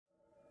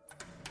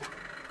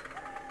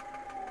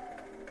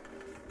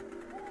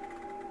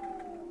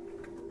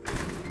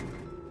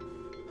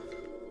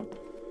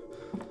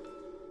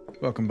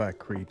Welcome back,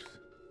 creeps.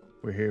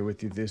 We're here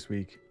with you this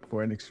week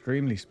for an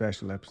extremely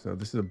special episode.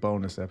 This is a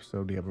bonus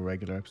episode. We have a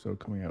regular episode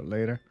coming out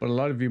later. But a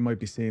lot of you might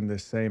be seeing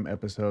this same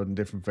episode in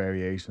different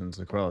variations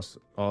across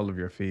all of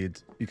your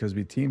feeds because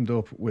we teamed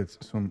up with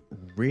some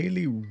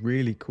really,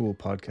 really cool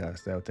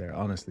podcasts out there,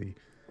 honestly.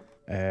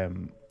 I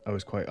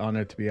was quite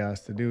honored to be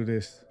asked to do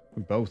this.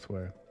 We both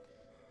were.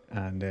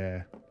 And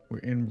we're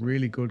in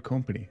really good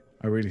company.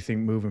 I really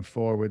think moving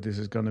forward, this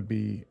is going to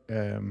be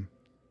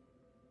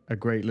a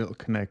great little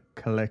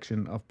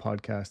collection of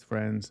podcast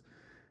friends.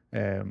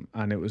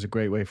 And it was a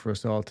great way for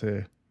us all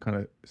to kind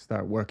of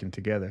start working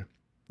together.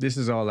 This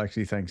is all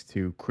actually thanks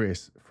to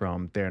Chris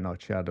from Dare Not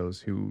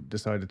Shadows, who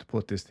decided to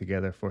put this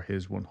together for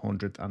his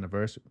 100th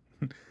anniversary.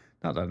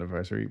 Not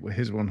anniversary, but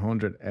his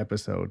 100th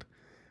episode.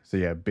 So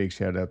yeah, big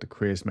shout out to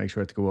Chris. Make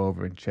sure to go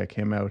over and check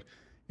him out.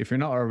 If you're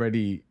not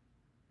already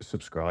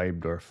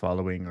subscribed or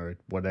following or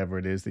whatever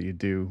it is that you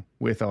do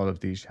with all of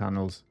these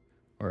channels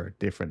or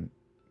different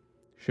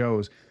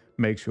shows,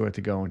 make sure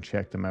to go and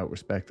check them out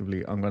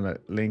respectively. I'm going to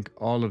link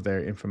all of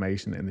their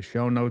information in the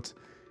show notes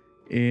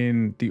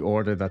in the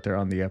order that they're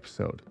on the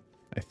episode,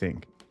 I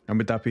think. And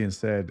with that being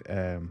said,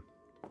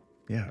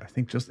 I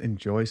think just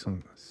enjoy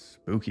some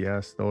spooky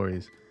ass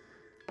stories.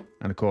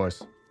 And of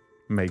course,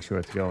 make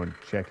sure to go and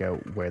check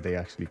out where they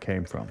actually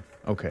came from.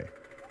 Okay,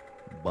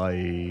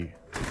 bye.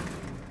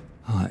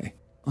 Hi,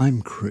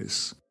 I'm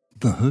Chris,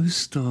 the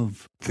host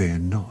of They're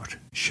Not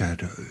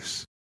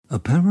Shadows, a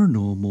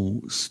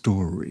paranormal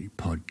story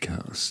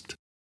podcast.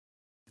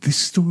 This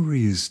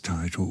story is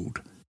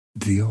titled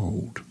The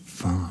Old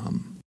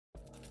Farm.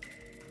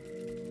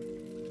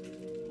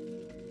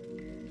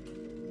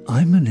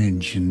 I'm an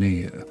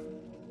engineer,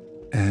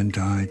 and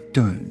I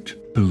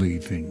don't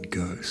believe in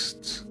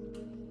ghosts.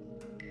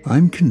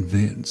 I'm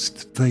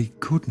convinced they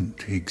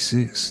couldn't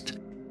exist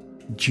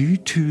due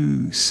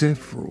to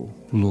several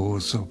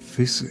laws of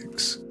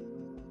physics.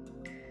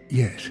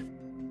 Yet,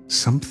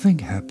 something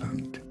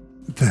happened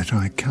that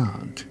I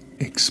can't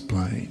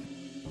explain.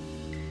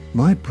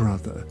 My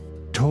brother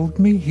told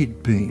me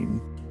he'd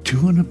been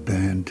to an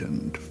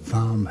abandoned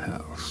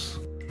farmhouse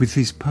with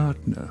his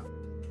partner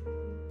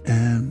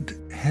and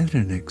had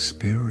an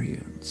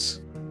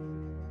experience.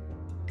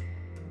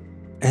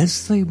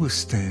 As they were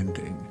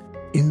standing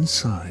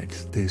inside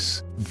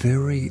this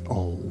very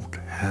old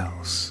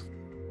house,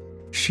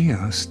 she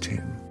asked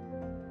him,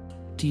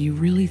 "Do you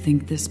really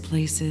think this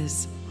place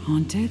is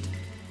haunted?"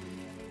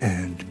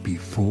 And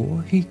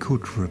before he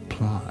could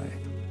reply,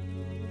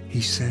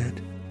 he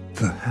said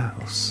the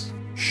house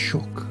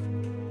shook.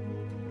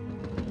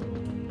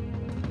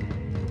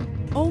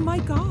 Oh my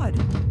God!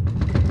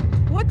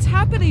 What's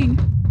happening?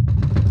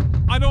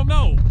 I don't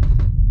know.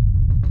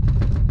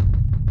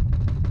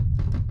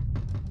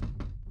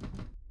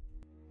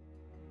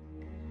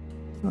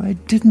 I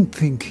didn't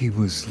think he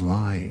was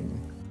lying,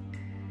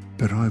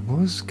 but I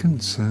was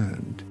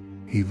concerned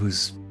he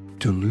was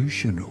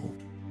delusional.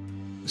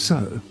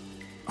 So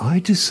I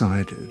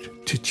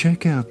decided to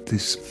check out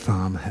this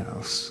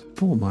farmhouse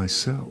for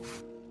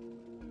myself.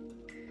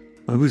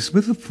 I was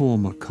with a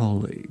former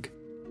colleague,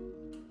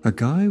 a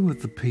guy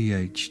with a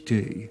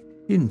PhD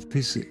in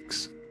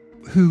physics,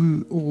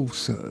 who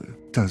also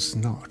does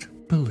not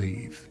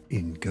believe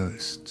in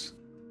ghosts.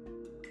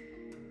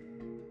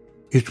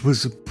 It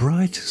was a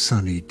bright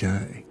sunny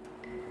day.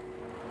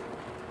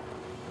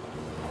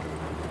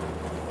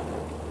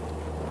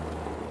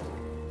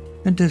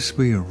 And as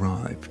we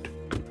arrived,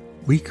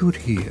 we could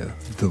hear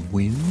the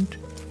wind,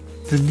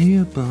 the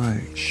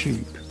nearby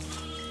sheep,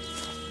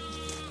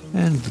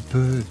 and the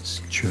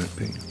birds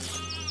chirping.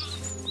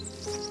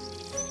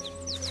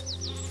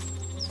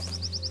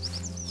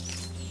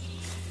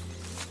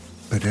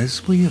 But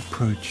as we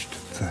approached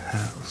the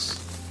house,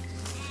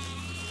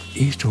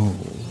 it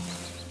all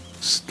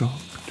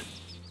stopped.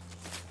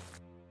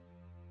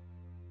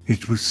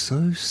 It was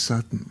so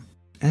sudden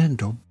and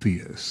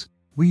obvious,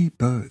 we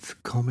both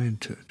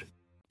commented.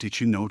 Did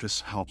you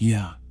notice how...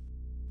 Yeah,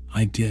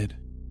 I did.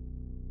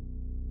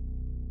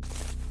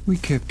 We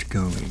kept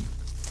going,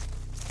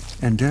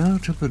 and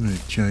out of an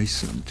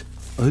adjacent,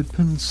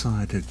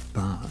 open-sided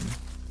barn,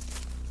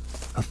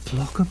 a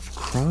flock of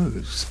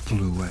crows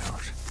flew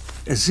out,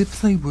 as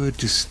if they were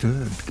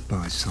disturbed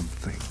by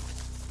something.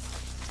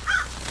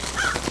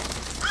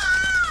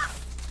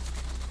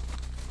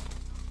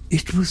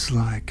 It was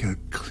like a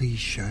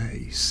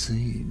cliché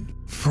scene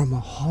from a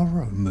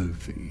horror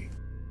movie.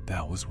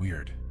 That was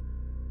weird.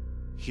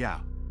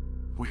 Yeah,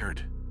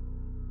 weird.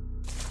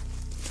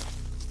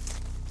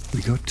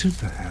 We got to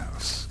the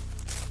house.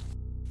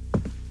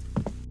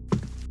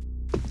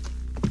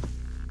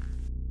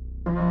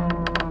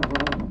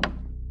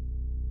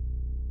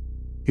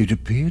 It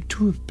appeared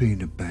to have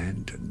been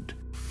abandoned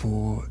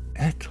for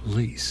at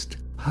least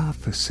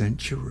half a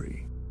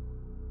century.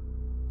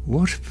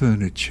 What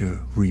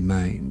furniture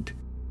remained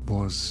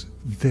was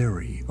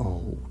very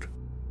old,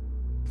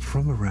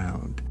 from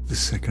around the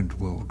Second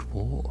World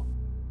War.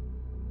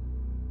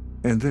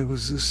 And there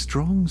was a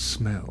strong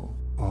smell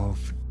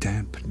of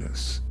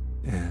dampness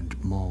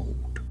and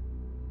mould.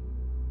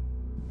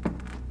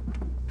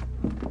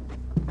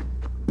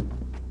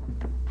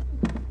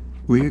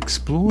 We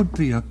explored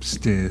the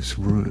upstairs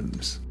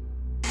rooms.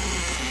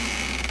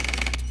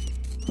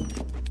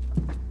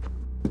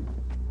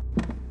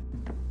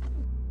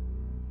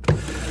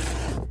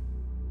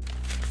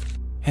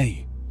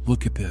 Hey,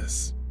 look at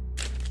this.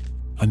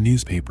 A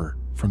newspaper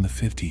from the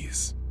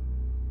 50s.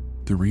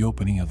 The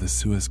reopening of the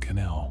Suez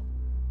Canal.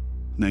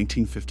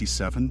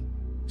 1957?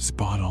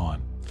 Spot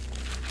on.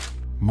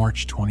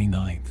 March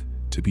 29th,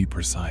 to be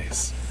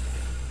precise.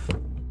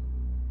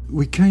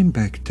 We came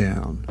back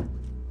down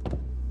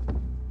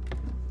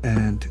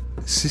and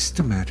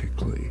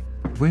systematically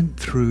went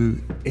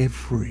through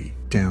every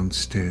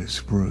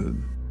downstairs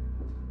room.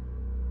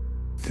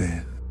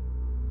 Then,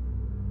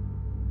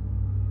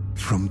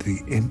 from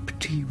the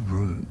empty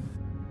room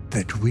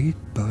that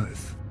we'd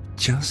both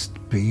just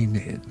been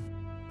in,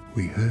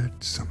 we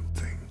heard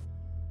something.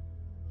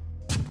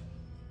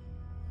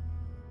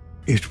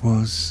 It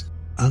was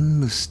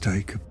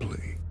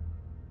unmistakably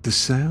the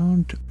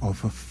sound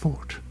of a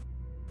foot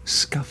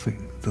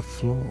scuffing the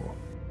floor.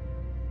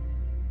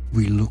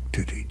 We looked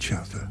at each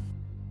other.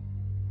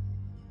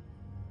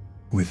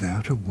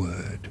 Without a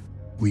word,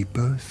 we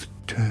both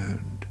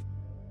turned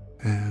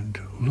and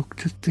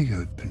looked at the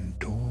open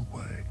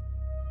doorway.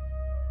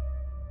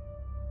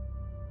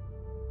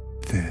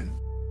 Then,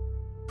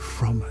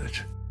 from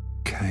it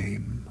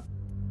came...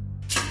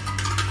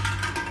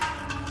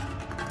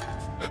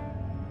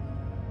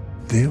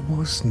 There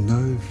was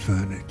no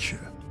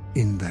furniture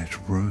in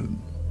that room.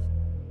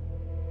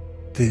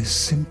 There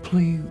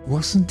simply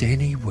wasn't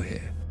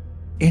anywhere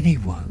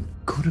anyone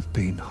could have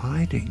been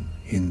hiding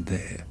in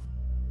there.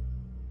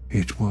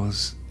 It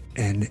was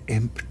an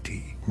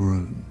empty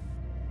room.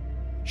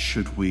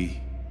 Should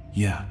we?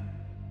 Yeah,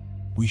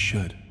 we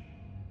should.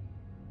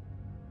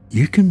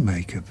 You can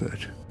make of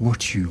it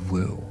what you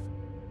will.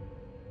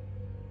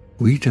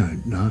 We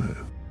don't know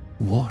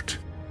what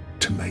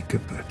to make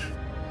of it.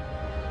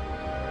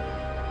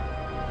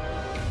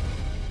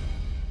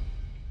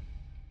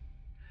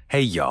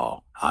 Hey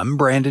y'all, I'm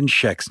Brandon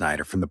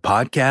Schexnayder from the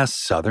podcast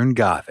Southern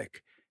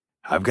Gothic.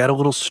 I've got a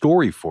little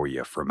story for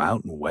you from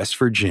out in West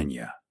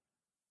Virginia.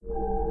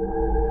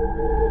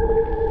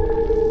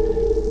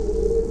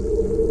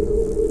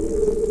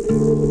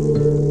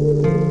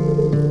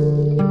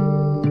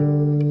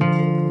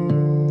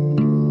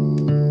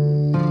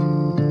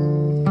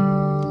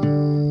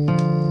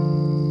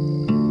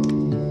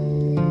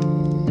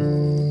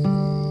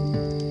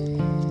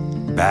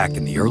 Back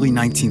in the early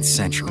 19th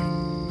century,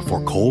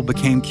 before coal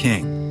became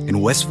king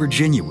and West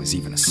Virginia was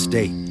even a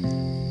state,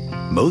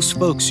 most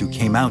folks who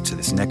came out to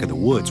this neck of the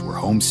woods were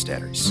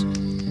homesteaders,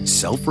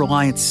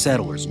 self-reliant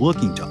settlers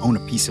looking to own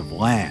a piece of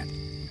land,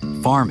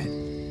 farm it,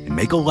 and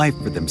make a life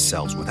for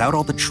themselves without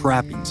all the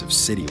trappings of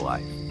city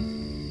life.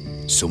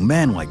 So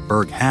men like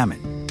Berg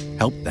Hammond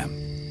helped them.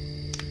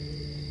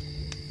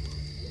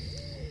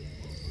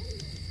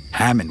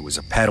 Hammond was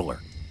a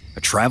peddler,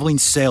 a traveling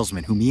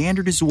salesman who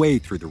meandered his way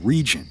through the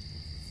region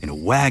in a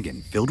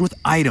wagon filled with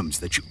items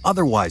that you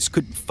otherwise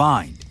couldn't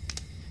find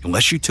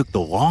unless you took the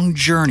long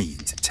journey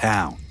into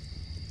town.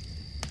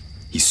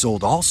 He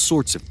sold all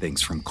sorts of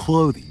things from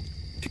clothing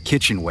to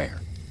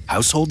kitchenware,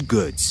 household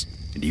goods,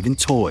 and even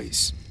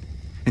toys.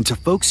 And to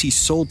folks he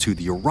sold to,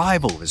 the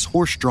arrival of his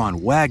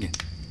horse-drawn wagon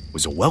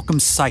was a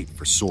welcome sight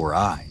for sore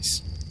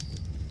eyes.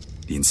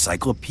 The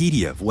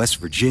Encyclopedia of West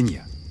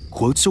Virginia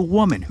quotes a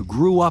woman who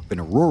grew up in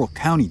a rural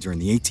county during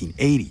the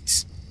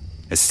 1880s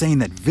as saying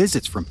that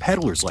visits from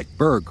peddlers like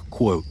Berg,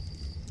 quote,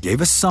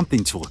 gave us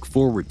something to look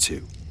forward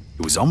to.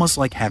 It was almost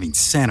like having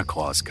Santa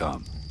Claus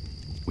come.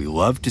 We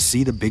loved to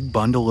see the big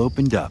bundle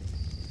opened up,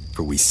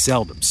 for we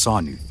seldom saw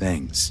new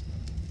things.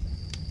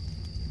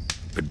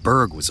 But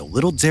Berg was a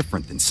little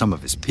different than some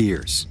of his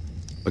peers,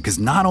 because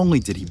not only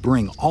did he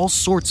bring all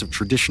sorts of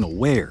traditional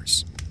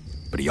wares,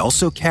 but he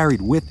also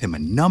carried with him a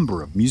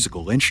number of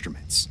musical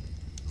instruments,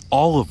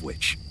 all of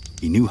which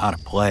he knew how to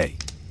play.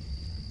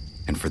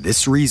 And for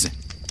this reason,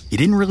 he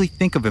didn't really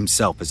think of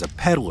himself as a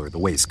peddler the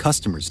way his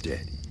customers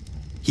did.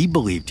 He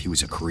believed he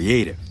was a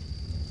creative,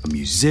 a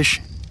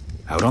musician,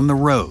 out on the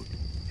road,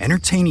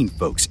 entertaining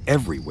folks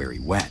everywhere he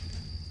went.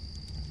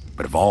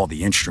 But of all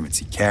the instruments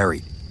he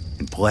carried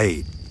and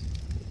played,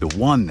 the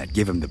one that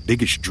gave him the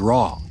biggest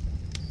draw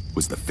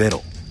was the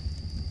fiddle.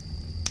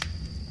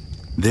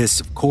 This,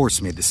 of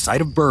course, made the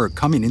sight of Berg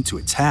coming into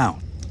a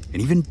town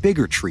an even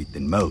bigger treat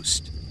than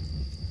most.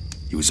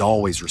 He was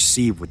always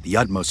received with the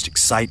utmost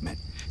excitement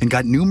and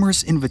got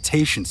numerous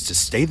invitations to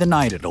stay the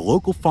night at a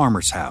local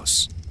farmer's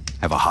house,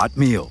 have a hot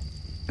meal,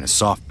 and a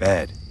soft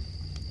bed.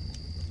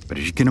 But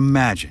as you can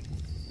imagine,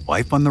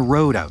 life on the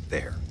road out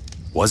there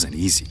wasn't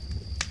easy.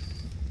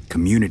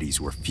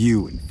 Communities were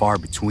few and far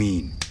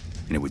between,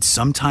 and it would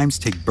sometimes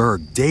take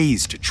Berg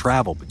days to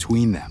travel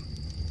between them,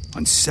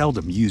 on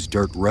seldom used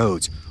dirt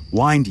roads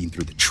winding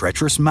through the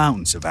treacherous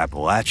mountains of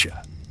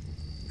Appalachia.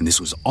 And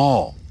this was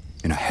all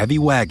in a heavy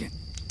wagon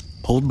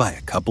pulled by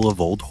a couple of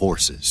old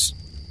horses.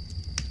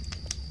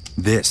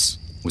 This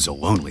was a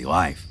lonely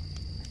life,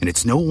 and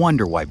it's no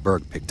wonder why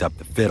Berg picked up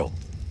the fiddle.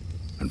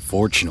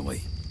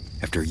 Unfortunately,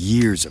 After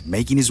years of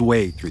making his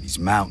way through these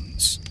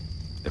mountains,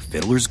 the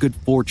fiddler's good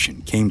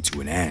fortune came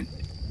to an end.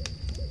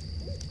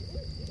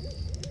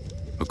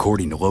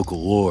 According to local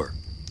lore,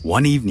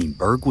 one evening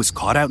Berg was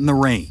caught out in the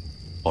rain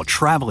while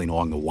traveling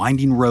along the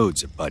winding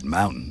roads of Bud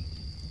Mountain.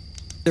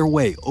 Their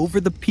way over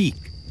the peak,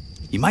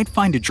 he might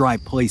find a dry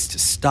place to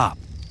stop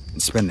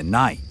and spend the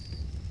night.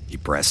 He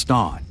pressed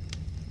on.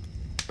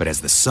 But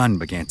as the sun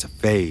began to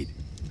fade,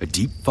 a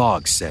deep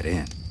fog set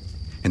in,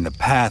 and the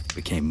path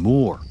became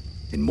more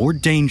and more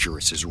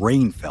dangerous as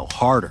rain fell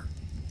harder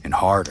and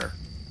harder.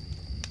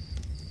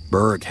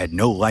 Berg had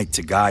no light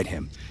to guide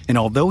him, and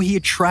although he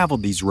had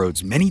traveled these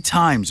roads many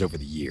times over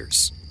the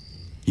years,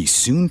 he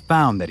soon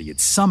found that he had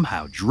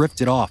somehow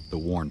drifted off the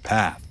worn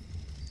path.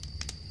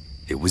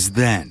 It was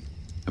then,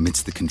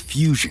 amidst the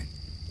confusion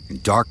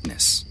and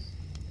darkness,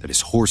 that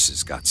his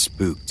horses got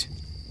spooked.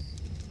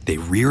 They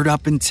reared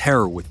up in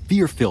terror with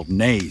fear-filled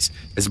neighs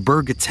as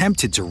Berg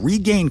attempted to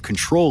regain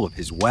control of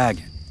his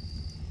wagon.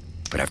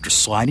 But after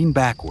sliding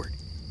backward,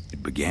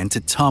 it began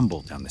to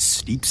tumble down the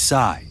steep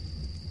side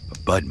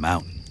of Bud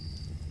Mountain.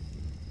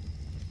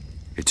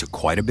 It took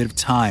quite a bit of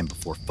time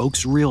before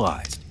folks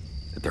realized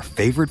that their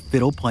favorite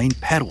fiddle-playing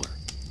peddler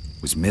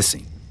was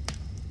missing.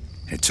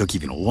 And it took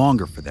even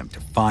longer for them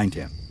to find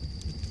him.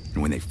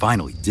 And when they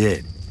finally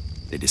did,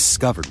 they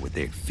discovered what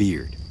they had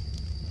feared.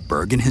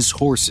 Berg and his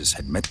horses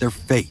had met their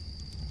fate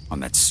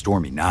on that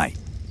stormy night.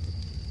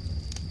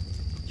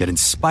 Yet in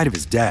spite of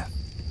his death,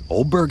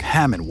 old Berg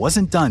Hammond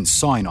wasn't done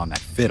sawing on that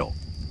fiddle,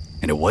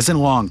 and it wasn't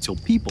long till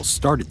people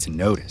started to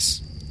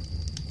notice.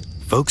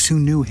 Folks who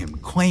knew him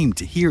claimed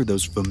to hear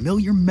those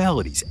familiar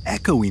melodies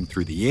echoing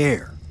through the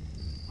air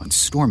on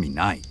stormy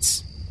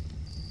nights.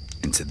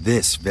 And to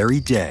this very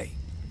day,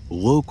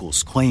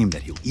 locals claim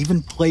that he'll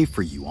even play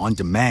for you on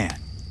demand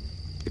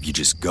if you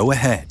just go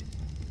ahead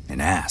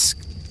and ask.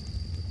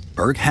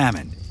 Berg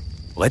Hammond,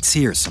 let's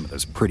hear some of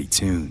those pretty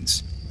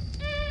tunes.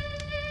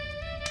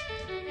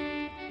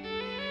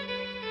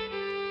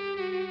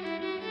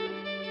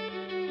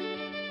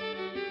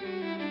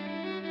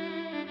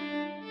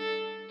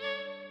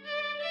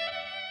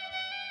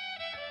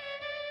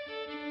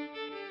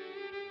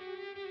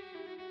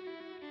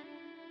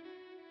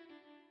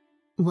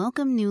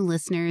 Welcome, new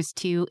listeners,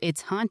 to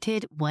It's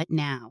Haunted, What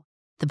Now?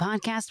 The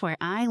podcast where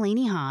I,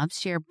 Lainey Hobbs,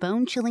 share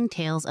bone-chilling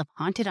tales of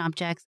haunted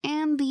objects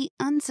and the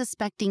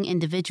unsuspecting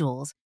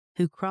individuals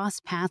who cross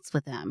paths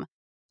with them.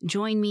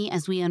 Join me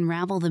as we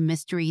unravel the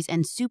mysteries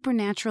and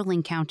supernatural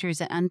encounters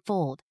that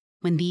unfold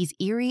when these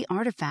eerie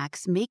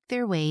artifacts make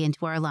their way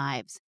into our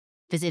lives.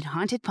 Visit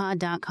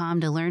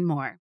hauntedpod.com to learn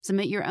more,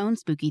 submit your own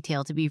spooky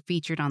tale to be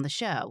featured on the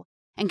show,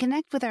 and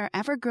connect with our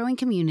ever-growing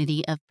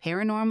community of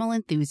paranormal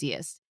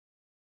enthusiasts.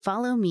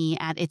 Follow me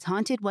at It's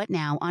Haunted What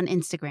Now on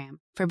Instagram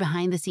for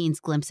behind-the-scenes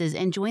glimpses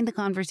and join the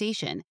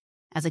conversation.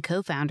 As a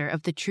co-founder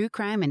of the True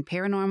Crime and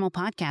Paranormal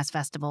Podcast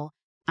Festival,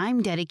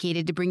 I'm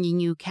dedicated to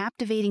bringing you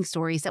captivating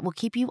stories that will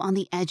keep you on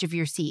the edge of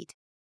your seat.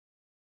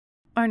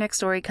 Our next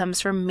story comes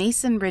from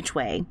Mason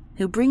Ridgway,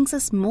 who brings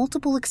us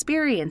multiple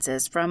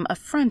experiences from a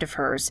friend of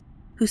hers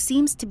who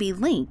seems to be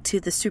linked to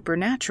the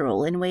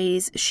supernatural in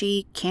ways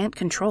she can't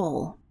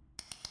control.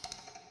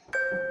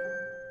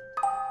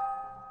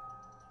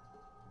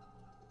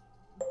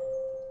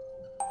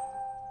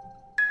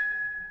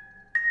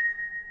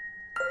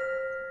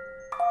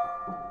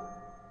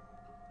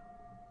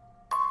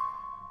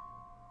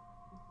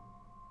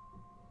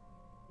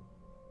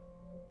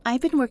 I've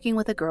been working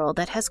with a girl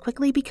that has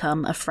quickly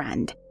become a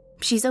friend.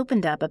 She's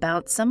opened up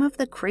about some of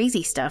the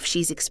crazy stuff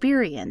she's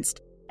experienced,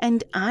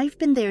 and I've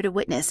been there to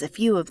witness a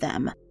few of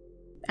them.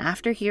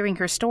 After hearing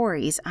her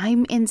stories,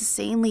 I'm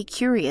insanely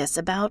curious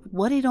about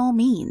what it all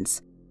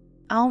means.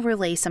 I'll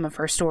relay some of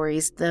her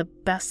stories the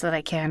best that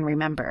I can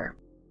remember.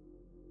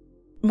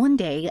 One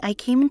day, I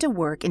came into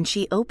work and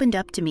she opened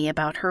up to me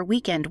about her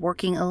weekend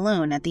working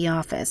alone at the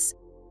office.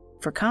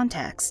 For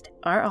context,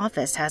 our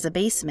office has a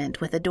basement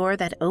with a door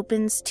that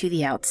opens to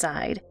the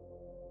outside.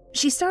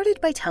 She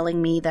started by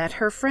telling me that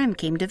her friend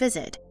came to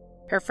visit.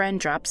 Her friend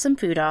dropped some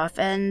food off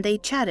and they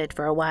chatted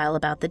for a while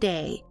about the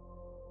day.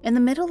 In the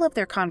middle of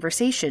their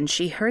conversation,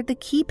 she heard the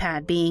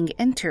keypad being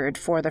entered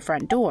for the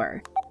front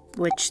door,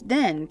 which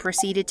then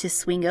proceeded to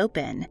swing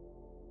open.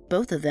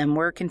 Both of them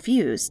were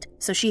confused,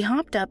 so she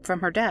hopped up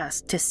from her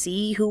desk to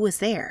see who was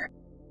there.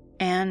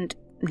 And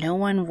no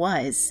one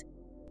was.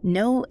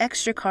 No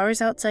extra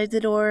cars outside the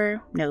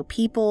door, no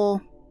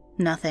people,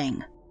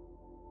 nothing.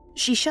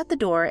 She shut the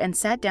door and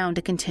sat down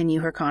to continue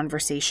her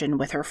conversation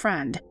with her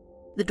friend.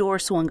 The door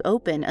swung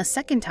open a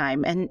second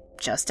time, and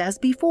just as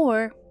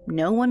before,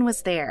 no one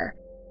was there.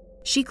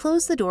 She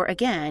closed the door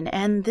again,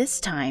 and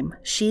this time,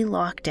 she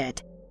locked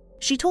it.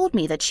 She told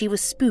me that she was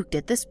spooked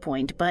at this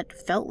point, but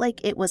felt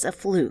like it was a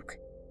fluke.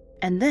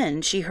 And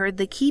then she heard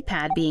the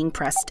keypad being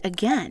pressed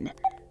again.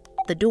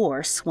 The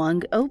door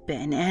swung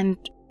open, and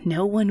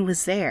no one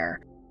was there.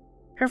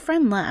 Her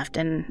friend left,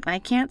 and I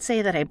can't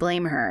say that I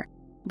blame her,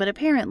 but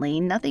apparently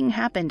nothing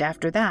happened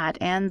after that,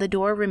 and the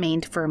door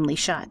remained firmly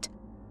shut.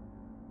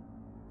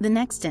 The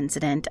next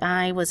incident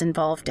I was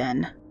involved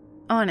in.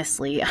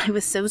 Honestly, I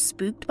was so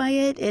spooked by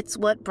it, it's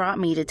what brought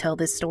me to tell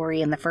this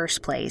story in the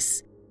first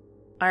place.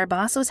 Our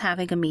boss was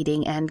having a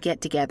meeting and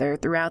get-together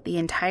throughout the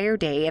entire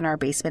day in our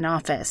basement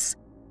office.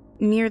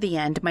 Near the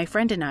end, my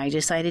friend and I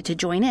decided to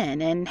join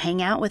in and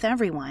hang out with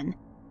everyone.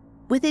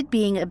 With it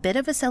being a bit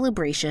of a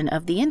celebration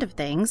of the end of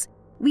things,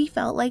 we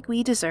felt like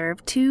we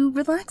deserved to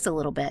relax a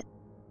little bit.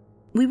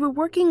 We were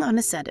working on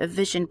a set of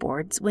vision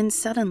boards when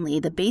suddenly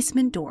the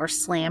basement door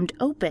slammed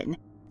open,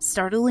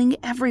 startling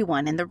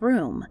everyone in the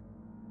room.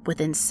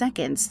 Within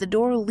seconds, the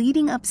door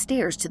leading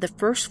upstairs to the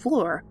first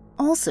floor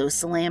also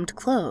slammed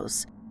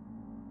closed.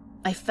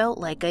 I felt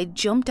like I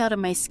jumped out of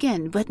my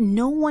skin, but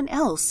no one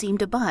else seemed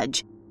to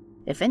budge.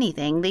 If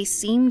anything, they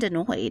seemed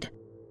annoyed.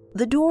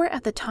 The door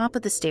at the top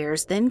of the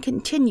stairs then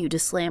continued to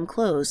slam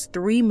closed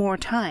 3 more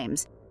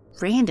times,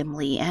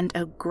 randomly and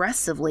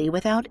aggressively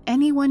without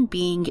anyone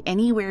being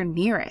anywhere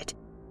near it.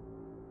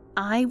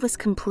 I was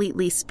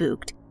completely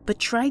spooked, but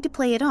tried to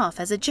play it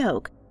off as a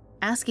joke,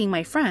 asking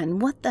my friend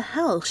what the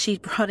hell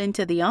she'd brought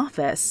into the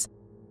office.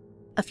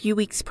 A few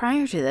weeks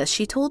prior to this,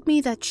 she told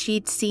me that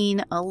she'd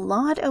seen a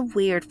lot of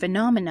weird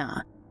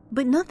phenomena,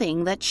 but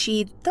nothing that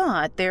she'd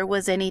thought there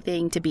was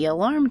anything to be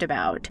alarmed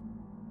about.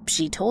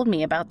 She told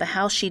me about the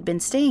house she'd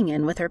been staying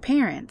in with her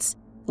parents.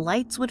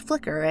 Lights would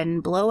flicker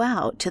and blow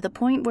out to the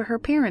point where her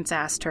parents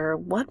asked her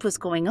what was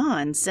going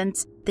on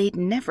since they'd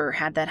never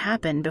had that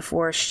happen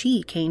before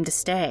she came to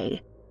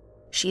stay.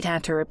 She'd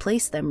had to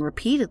replace them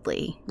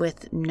repeatedly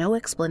with no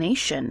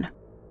explanation.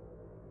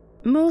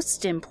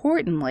 Most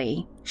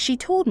importantly, she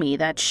told me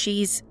that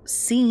she's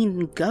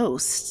seen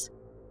ghosts.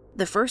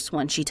 The first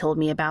one she told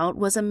me about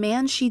was a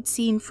man she'd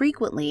seen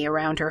frequently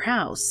around her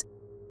house.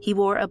 He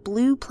wore a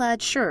blue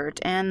plaid shirt,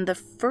 and the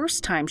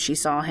first time she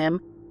saw him,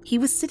 he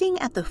was sitting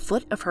at the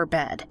foot of her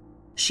bed.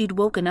 She'd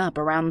woken up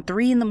around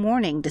 3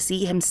 a.m. to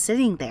see him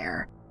sitting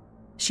there.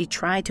 She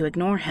tried to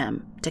ignore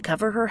him, to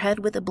cover her head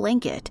with a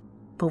blanket,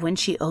 but when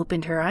she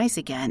opened her eyes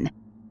again,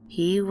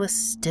 he was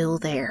still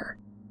there.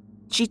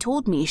 She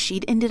told me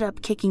she'd ended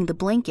up kicking the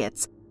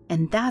blankets,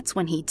 and that's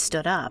when he'd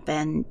stood up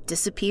and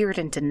disappeared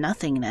into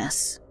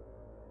nothingness.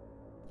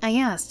 I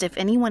asked if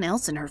anyone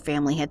else in her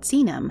family had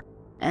seen him,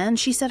 and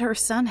she said her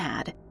son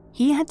had.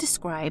 He had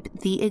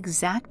described the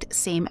exact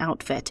same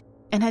outfit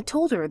and had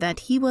told her that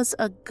he was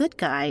a good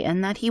guy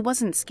and that he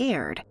wasn't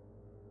scared.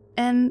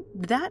 And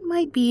that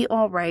might be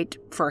all right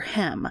for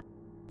him,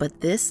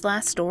 but this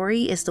last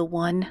story is the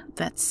one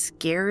that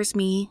scares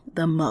me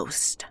the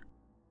most.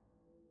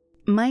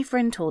 My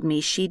friend told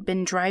me she'd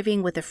been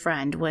driving with a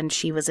friend when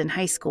she was in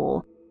high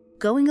school,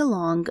 going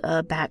along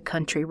a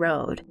backcountry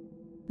road.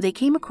 They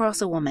came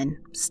across a woman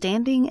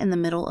standing in the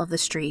middle of the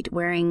street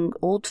wearing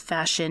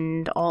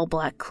old-fashioned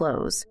all-black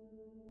clothes.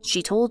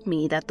 She told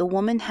me that the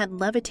woman had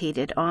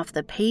levitated off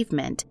the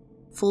pavement,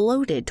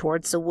 floated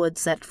towards the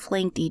woods that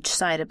flanked each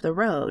side of the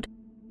road,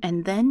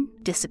 and then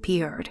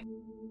disappeared.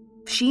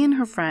 She and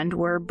her friend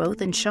were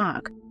both in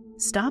shock,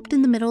 stopped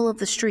in the middle of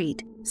the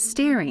street,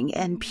 staring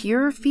in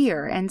pure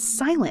fear and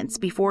silence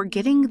before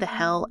getting the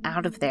hell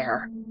out of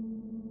there.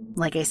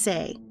 Like I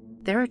say,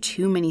 there are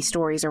too many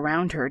stories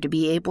around her to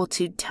be able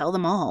to tell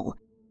them all.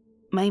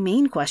 My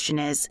main question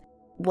is,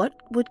 what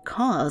would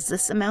cause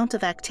this amount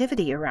of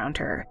activity around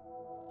her?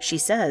 She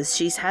says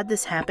she's had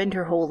this happen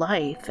her whole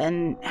life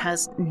and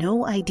has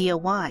no idea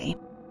why.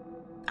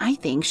 I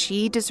think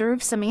she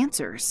deserves some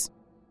answers.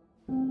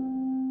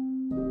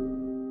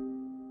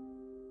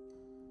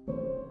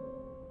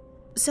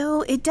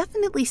 So it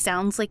definitely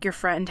sounds like your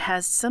friend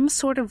has some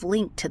sort of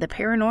link to the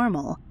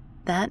paranormal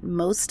that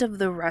most of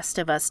the rest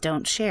of us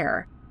don't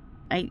share.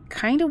 I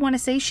kind of want to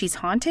say she's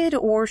haunted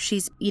or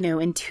she's,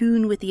 in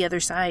tune with the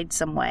other side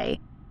some way.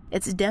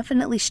 It's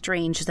definitely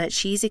strange that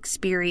she's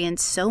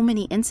experienced so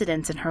many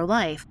incidents in her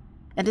life,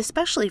 and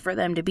especially for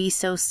them to be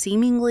so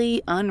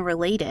seemingly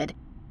unrelated,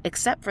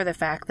 except for the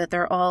fact that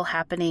they're all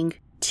happening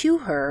to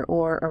her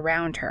or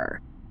around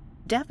her.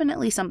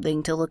 Definitely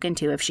something to look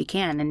into if she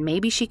can, and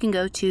maybe she can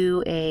go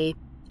to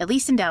at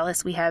least in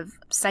Dallas, we have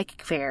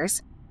psychic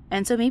fairs,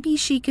 and so maybe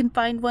she can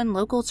find one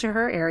local to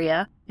her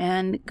area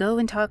and go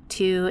and talk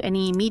to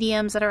any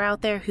mediums that are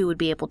out there who would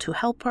be able to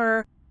help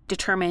her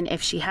determine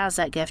if she has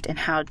that gift and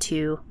how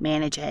to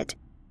manage it.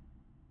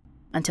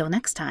 Until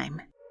next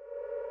time.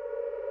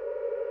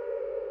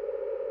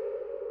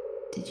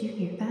 Did you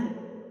hear that?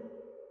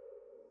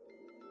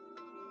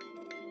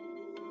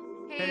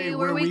 Hey,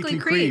 we're Weekly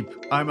Creep.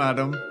 I'm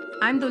Adam.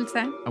 I'm Dulce.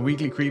 And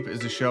Weekly Creep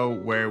is a show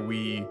where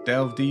we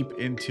delve deep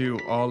into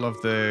all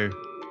of the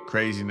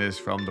craziness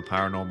from the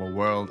paranormal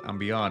world and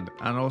beyond,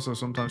 and also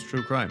sometimes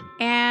true crime.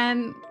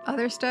 And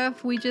other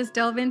stuff we just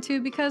delve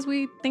into because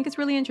we think it's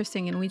really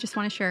interesting and we just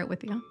want to share it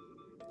with you.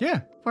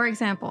 Yeah. For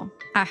example,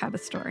 I have a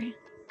story.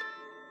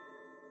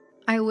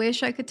 I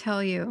wish I could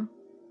tell you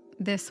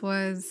this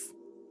was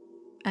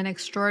an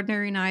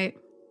extraordinary night.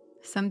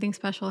 Something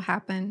special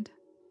happened.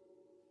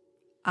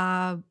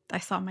 I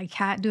saw my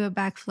cat do a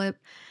backflip,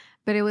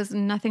 but it was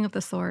nothing of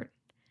the sort.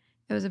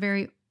 It was a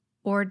very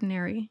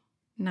ordinary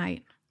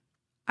night.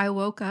 I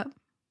woke up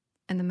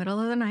in the middle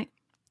of the night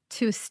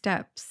to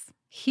steps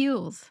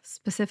heels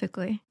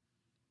specifically,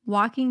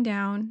 walking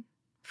down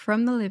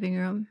from the living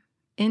room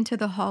into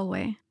the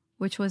hallway,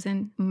 which was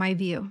in my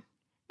view.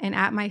 And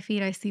at my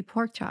feet, I see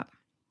Porkchop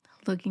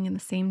looking in the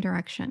same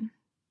direction,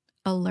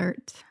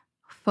 alert,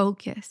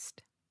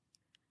 focused.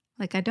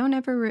 Like I don't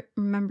ever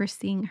remember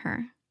seeing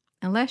her,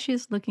 unless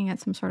she's looking at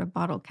some sort of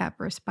bottle cap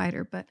or a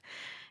spider, but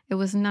it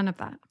was none of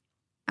that.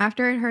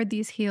 After I heard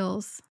these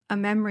heels, a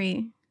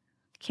memory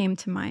came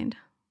to mind.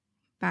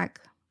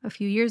 Back a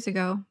few years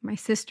ago, my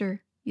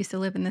sister used to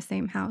live in the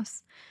same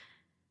house.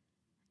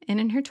 And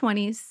in her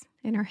 20s,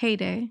 in her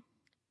heyday,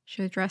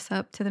 she would dress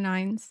up to the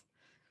nines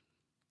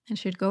and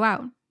she'd go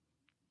out.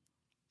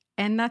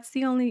 And that's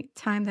the only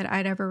time that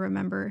I'd ever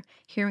remember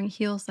hearing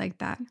heels like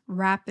that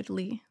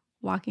rapidly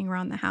walking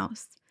around the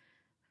house.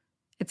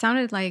 It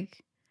sounded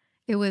like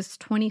it was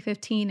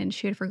 2015 and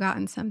she had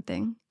forgotten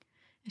something.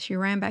 And she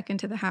ran back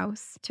into the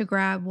house to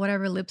grab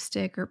whatever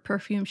lipstick or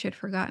perfume she had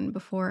forgotten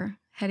before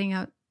heading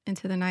out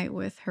into the night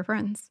with her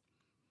friends.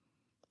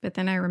 But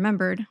then I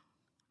remembered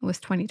it was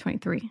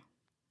 2023.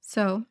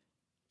 So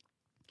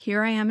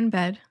here I am in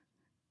bed,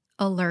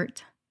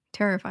 alert,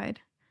 terrified,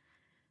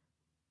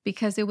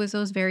 because it was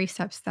those very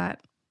steps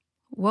that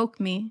woke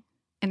me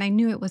and I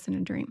knew it wasn't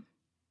a dream.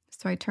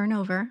 So I turn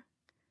over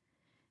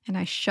and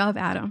I shove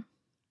Adam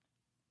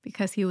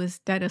because he was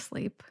dead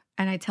asleep.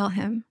 And I tell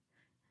him,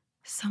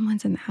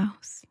 someone's in the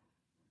house.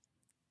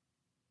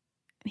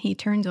 And he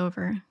turns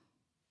over,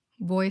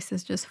 voice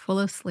is just full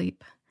of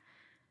sleep.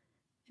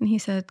 And he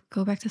said,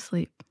 go back to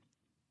sleep.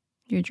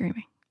 You're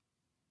dreaming.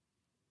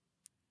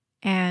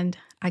 And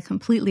I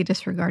completely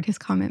disregard his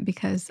comment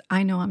because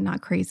I know I'm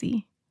not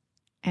crazy.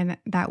 And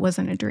that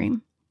wasn't a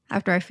dream.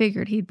 After I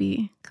figured he'd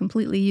be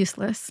completely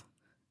useless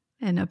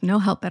and of no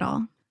help at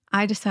all,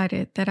 I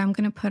decided that I'm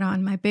going to put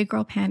on my big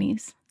girl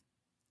panties.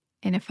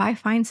 And if I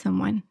find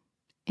someone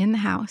in the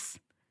house,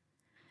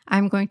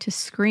 I'm going to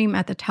scream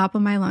at the top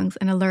of my lungs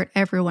and alert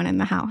everyone in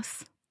the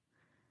house.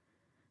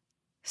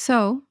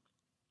 So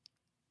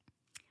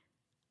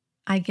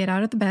I get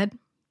out of the bed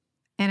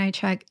and I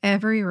check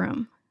every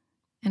room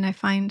and I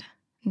find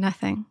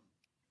nothing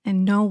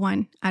and no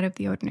one out of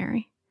the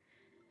ordinary.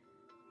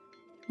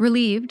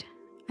 Relieved,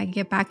 I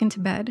get back into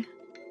bed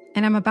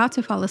and I'm about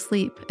to fall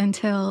asleep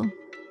until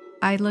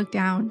I look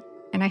down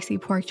and I see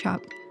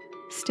Porkchop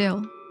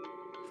still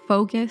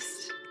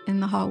focused in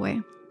the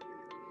hallway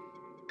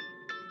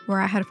where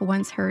I had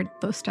once heard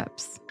those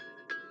steps.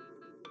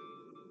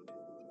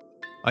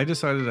 I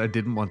decided I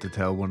didn't want to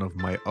tell one of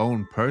my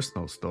own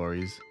personal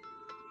stories,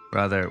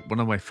 rather one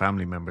of my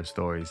family members'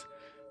 stories.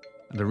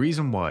 And the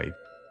reason why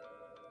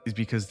is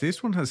because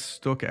this one has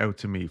stuck out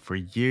to me for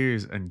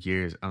years and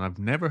years, and I've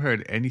never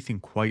heard anything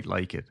quite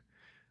like it.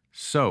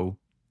 So,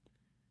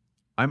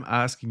 I'm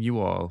asking you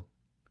all,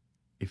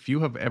 if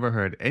you have ever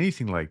heard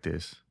anything like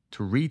this,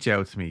 to reach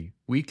out to me,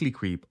 Weekly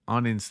Creep,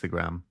 on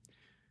Instagram,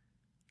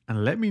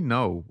 and let me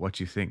know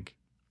what you think.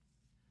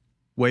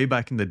 Way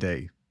back in the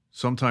day,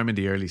 sometime in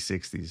the early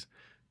 60s,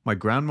 my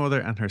grandmother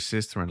and her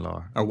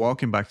sister-in-law are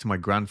walking back to my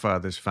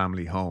grandfather's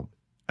family home.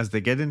 As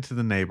they get into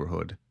the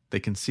neighbourhood, they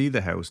can see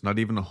the house not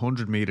even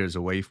 100 meters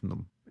away from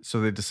them,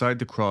 so they decide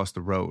to cross the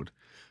road.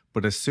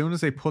 But as soon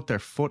as they put their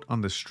foot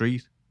on the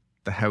street,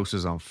 the house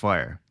is on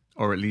fire,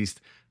 or at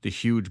least the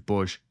huge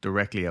bush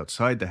directly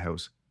outside the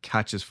house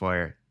catches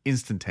fire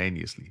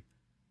instantaneously.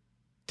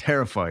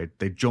 Terrified,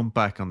 they jump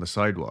back on the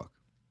sidewalk.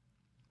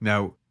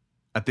 Now,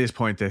 at this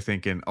point, they're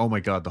thinking, oh my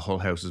God, the whole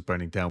house is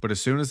burning down. But as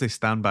soon as they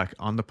stand back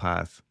on the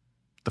path,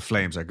 the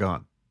flames are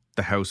gone.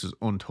 The house is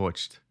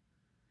untouched.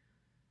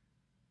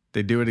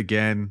 They do it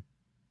again.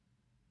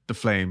 The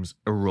flames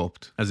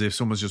erupt as if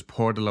someone's just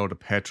poured a load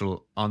of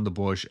petrol on the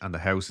bush and the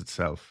house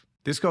itself.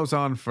 This goes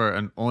on for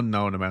an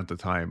unknown amount of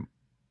time.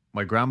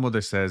 My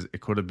grandmother says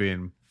it could have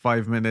been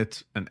 5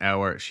 minutes, an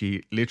hour.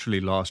 She literally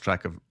lost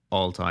track of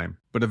all time.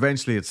 But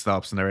eventually it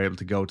stops and they're able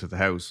to go to the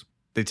house.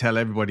 They tell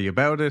everybody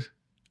about it,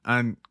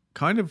 and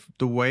kind of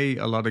the way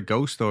a lot of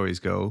ghost stories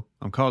go,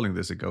 I'm calling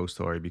this a ghost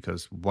story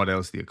because what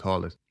else do you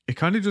call it? It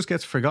kind of just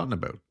gets forgotten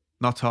about,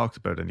 not talked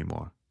about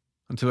anymore.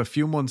 Until a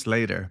few months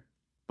later,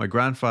 my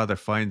grandfather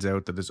finds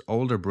out that his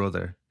older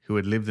brother, who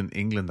had lived in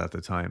England at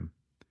the time,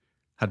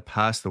 had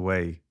passed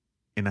away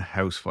in a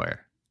house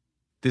fire.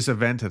 This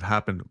event had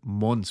happened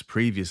months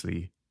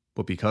previously,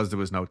 but because there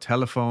was no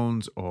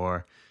telephones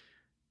or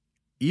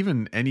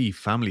even any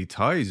family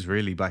ties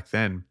really back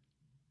then,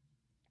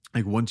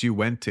 like once you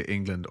went to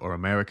England or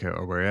America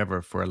or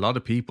wherever, for a lot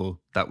of people,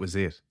 that was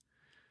it.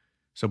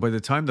 So by the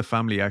time the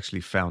family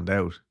actually found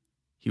out,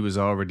 he was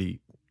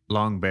already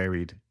long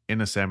buried in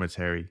a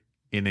cemetery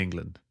in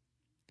England.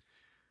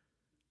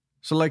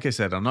 So like I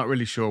said, I'm not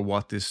really sure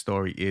what this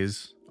story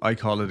is. I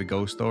call it a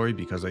ghost story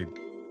because I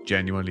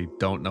genuinely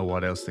don't know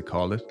what else to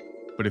call it.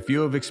 But if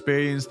you have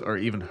experienced or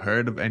even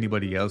heard of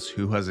anybody else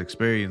who has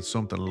experienced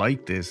something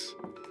like this,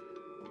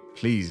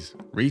 please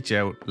reach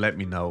out, let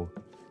me know.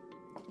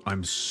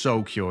 I'm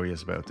so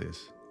curious about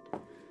this.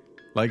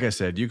 Like I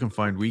said, you can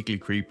find Weekly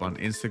Creep on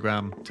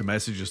Instagram to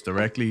message us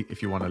directly.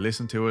 If you want to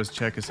listen to us,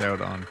 check us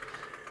out on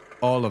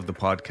all of the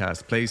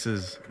podcast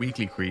places.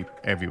 Weekly Creep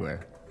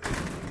everywhere.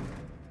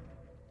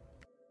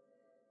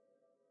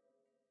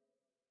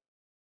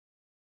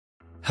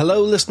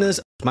 Hello listeners,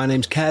 my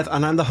name's Kev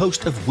and I'm the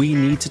host of We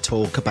Need to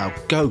Talk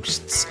About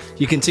Ghosts.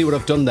 You can see what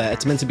I've done there.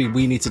 It's meant to be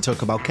We Need to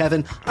Talk About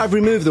Kevin. I've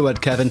removed the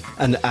word Kevin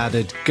and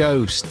added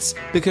ghosts,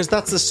 because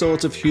that's the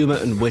sort of humour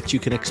and wit you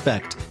can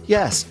expect.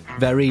 Yes,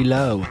 very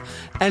low.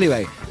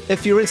 Anyway,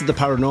 if you're into the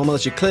paranormal,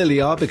 as you clearly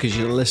are because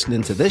you're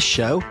listening to this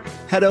show,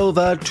 head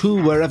over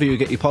to wherever you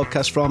get your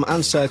podcast from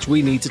and search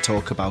We Need to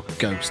Talk About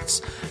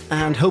Ghosts.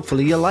 And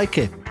hopefully you'll like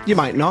it. You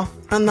might not,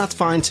 and that's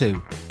fine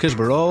too, because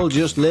we're all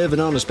just living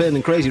on a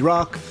spinning crazy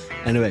rock.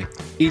 Anyway,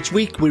 each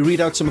week we read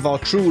out some of our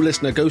true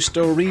listener ghost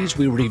stories,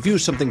 we review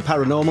something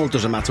paranormal,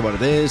 doesn't matter what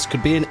it is,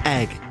 could be an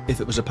egg if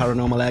it was a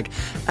paranormal egg,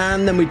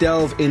 and then we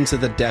delve into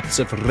the depths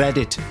of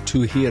Reddit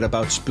to hear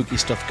about spooky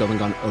stuff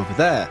going on over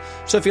there.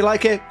 So if you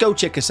like it, go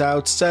check us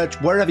out, search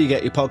wherever you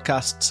get your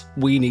podcasts.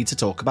 We Need to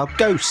Talk About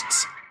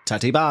Ghosts.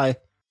 Tatty bye.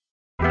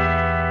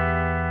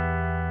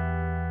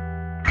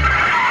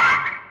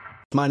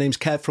 My name's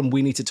Kev from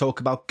We Need to Talk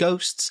About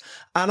Ghosts,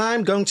 and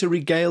I'm going to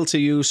regale to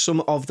you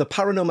some of the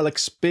paranormal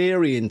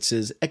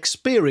experiences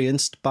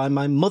experienced by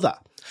my mother.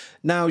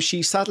 Now,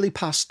 she sadly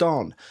passed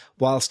on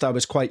whilst I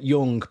was quite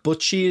young,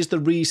 but she is the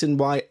reason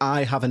why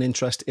I have an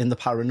interest in the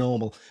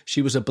paranormal.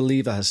 She was a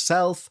believer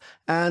herself,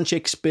 and she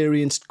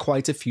experienced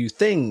quite a few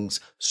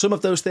things. Some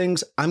of those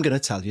things I'm going to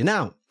tell you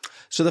now.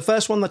 So the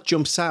first one that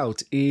jumps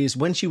out is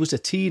when she was a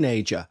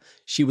teenager,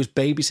 she was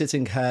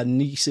babysitting her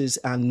nieces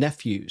and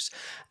nephews,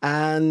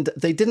 and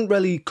they didn't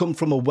really come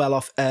from a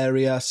well-off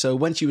area, so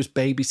when she was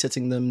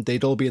babysitting them,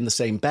 they'd all be in the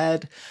same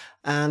bed,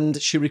 and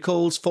she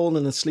recalls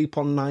falling asleep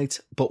one night,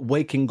 but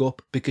waking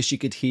up because she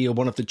could hear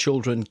one of the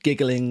children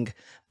giggling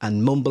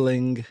and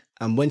mumbling,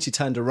 and when she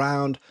turned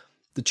around,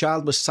 the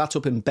child was sat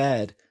up in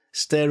bed,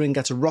 staring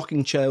at a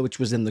rocking chair which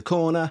was in the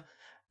corner,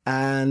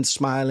 and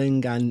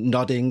smiling and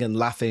nodding and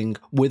laughing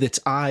with its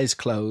eyes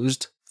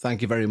closed,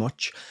 thank you very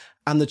much,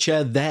 and the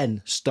chair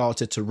then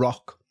started to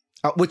rock.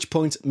 At which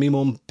point, me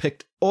mum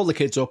picked all the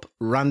kids up,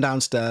 ran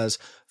downstairs,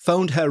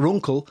 phoned her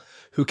uncle,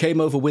 who came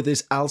over with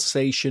his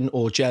Alsatian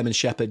or German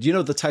Shepherd, you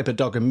know, the type of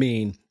dog I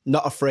mean,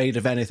 not afraid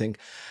of anything,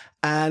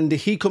 and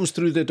he comes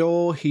through the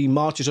door, he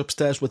marches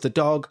upstairs with the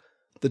dog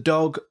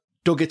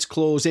dug its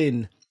claws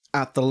in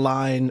at the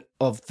line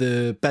of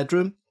the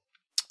bedroom.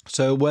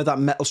 So where that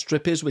metal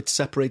strip is, which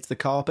separates the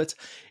carpet,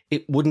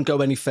 it wouldn't go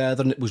any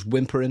further and it was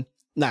whimpering.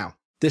 Now,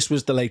 this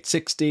was the late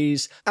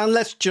 60s, and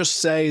let's just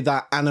say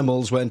that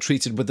animals weren't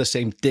treated with the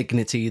same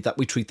dignity that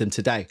we treat them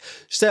today.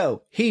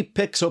 So he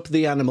picks up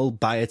the animal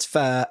by its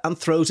fur and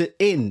throws it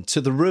into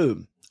the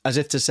room, as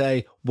if to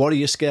say, what are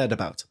you scared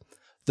about?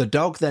 The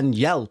dog then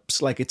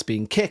yelps like it's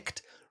being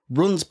kicked,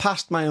 runs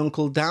past my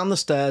uncle down the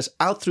stairs,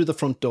 out through the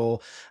front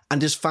door,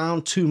 and is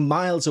found 2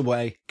 miles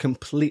away,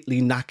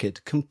 completely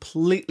knackered,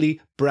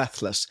 completely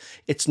breathless.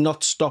 It's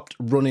not stopped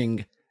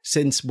running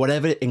since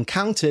whatever it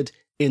encountered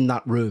in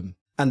that room.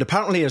 And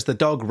apparently as the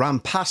dog ran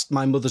past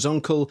my mother's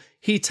uncle,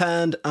 he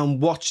turned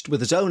and watched with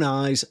his own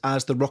eyes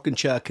as the rocking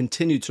chair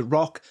continued to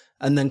rock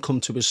and then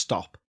come to a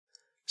stop.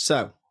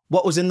 So,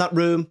 what was in that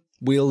room?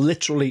 We'll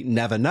literally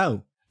never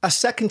know. A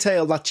second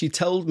tale that she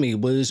told me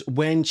was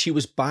when she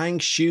was buying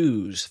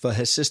shoes for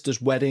her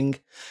sister's wedding,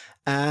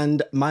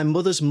 and my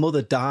mother's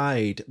mother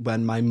died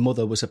when my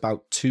mother was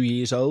about 2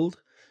 years old.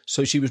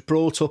 So she was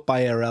brought up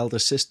by her elder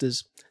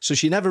sisters. So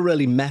she never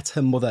really met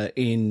her mother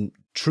in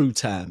true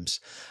terms.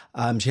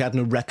 She had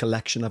no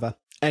recollection of her.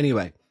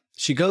 Anyway,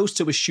 she goes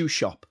to a shoe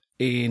shop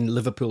in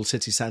Liverpool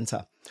city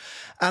centre.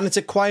 And it's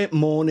a quiet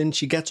morning.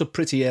 She gets up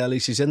pretty early.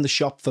 She's in the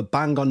shop for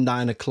bang on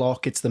 9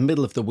 o'clock. It's the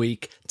middle of the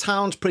week.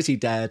 Town's pretty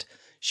dead.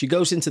 She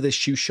goes into this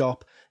shoe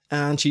shop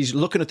and she's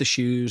looking at the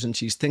shoes and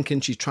she's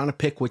thinking, she's trying to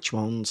pick which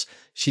ones.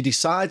 She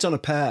decides on a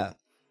pair,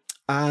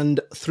 and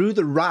through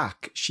the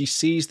rack, she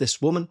sees this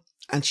woman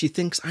and she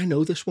thinks, I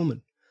know this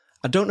woman.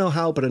 I don't know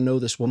how, but I know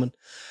this woman.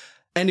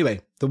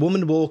 Anyway, the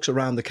woman walks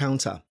around the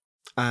counter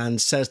and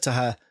says to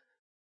her,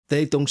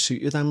 they don't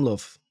suit you, them,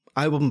 love.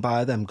 I wouldn't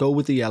buy them. Go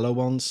with the yellow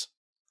ones.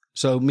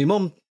 So my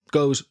mum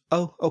goes,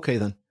 oh, okay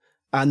then.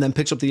 And then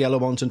picks up the yellow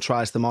ones and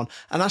tries them on.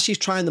 And as she's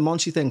trying them on,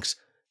 she thinks,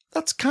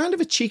 that's kind of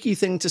a cheeky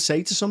thing to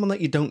say to someone that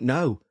you don't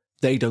know.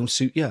 They don't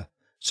suit you.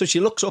 So she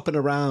looks up and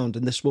around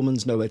and this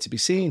woman's nowhere to be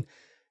seen.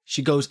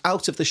 She goes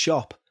out of the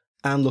shop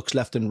and looks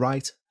left and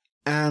right.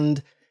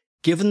 And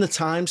given the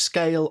time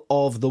scale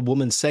of the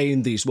woman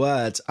saying these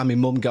words and my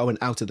mum going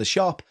out of the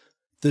shop,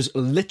 there's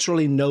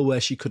literally nowhere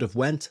she could have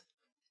went.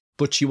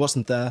 But she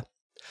wasn't there.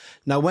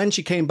 Now, when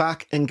she came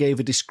back and gave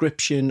a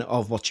description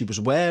of what she was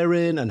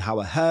wearing and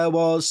how her hair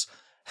was,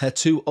 her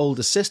 2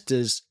 older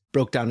sisters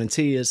broke down in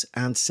tears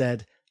and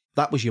said,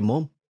 that was your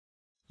mum.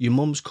 Your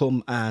mum's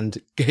come and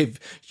gave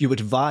you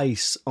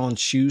advice on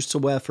shoes to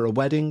wear for a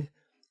wedding.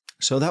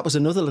 So that was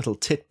another little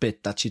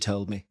tidbit that she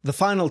told me. The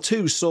final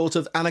 2 sort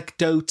of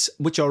anecdotes,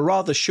 which are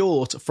rather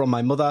short from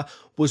my mother,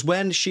 was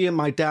when she and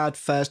my dad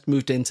first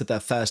moved into their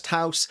first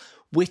house,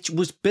 which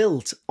was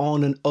built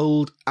on an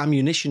old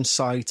ammunition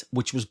site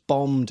which was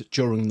bombed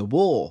during the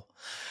war.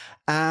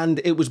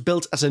 And it was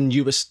built as a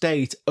new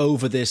estate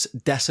over this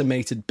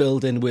decimated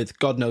building with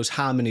God knows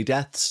how many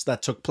deaths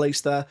that took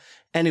place there.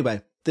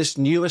 Anyway, this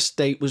new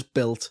estate was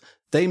built.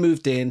 They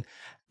moved in,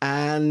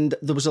 and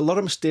there was a lot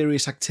of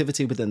mysterious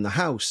activity within the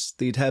house.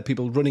 They'd heard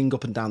people running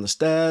up and down the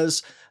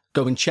stairs,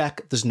 go and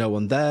check, there's no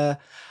one there.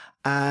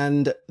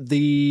 And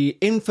the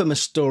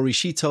infamous story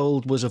she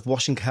told was of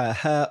washing her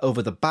hair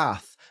over the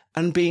bath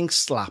and being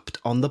slapped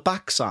on the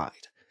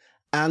backside.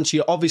 And she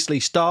obviously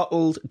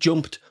startled,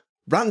 jumped,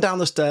 ran down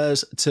the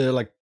stairs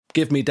to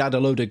give me dad a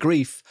load of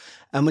grief.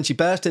 And when she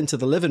burst into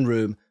the living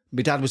room,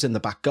 my dad was in the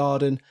back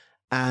garden,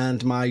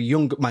 and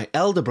my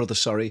elder brother,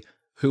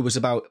 who was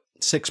about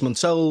 6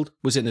 months old,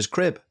 was in his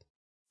crib.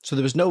 So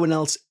there was no one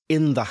else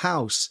in the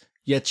house,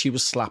 yet she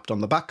was slapped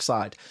on the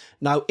backside.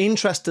 Now,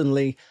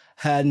 interestingly,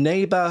 her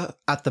neighbour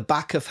at the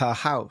back of her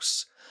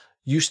house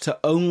used to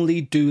only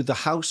do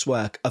the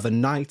housework of a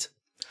night.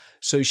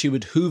 So she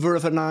would hoover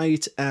of a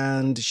night,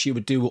 and she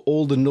would do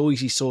all the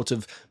noisy sort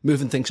of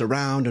moving things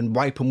around and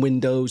wiping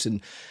windows and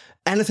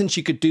anything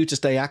she could do to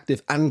stay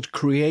active and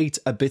create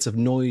a bit of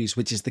noise,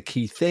 which is the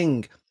key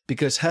thing,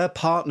 because her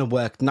partner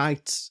worked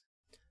nights.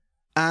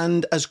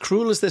 And as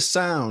cruel as this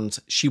sounds,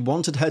 she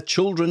wanted her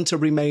children to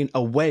remain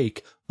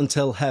awake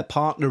until her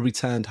partner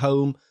returned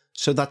home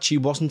so that she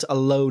wasn't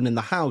alone in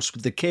the house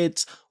with the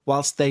kids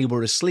whilst they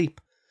were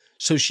asleep.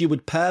 So she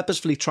would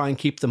purposefully try and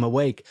keep them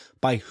awake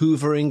by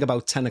hoovering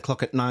about 10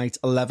 o'clock at night,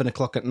 11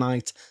 o'clock at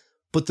night.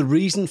 But the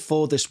reason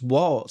for this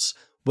was,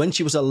 when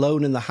she was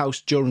alone in the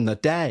house during the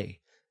day,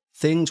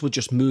 things would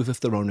just move of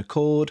their own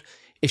accord.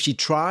 If she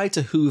tried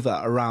to hoover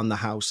around the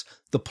house,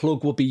 the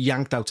plug would be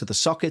yanked out of the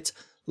socket,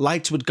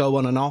 lights would go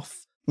on and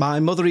off.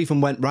 My mother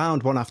even went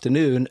round one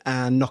afternoon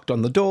and knocked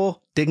on the door,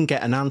 didn't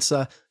get an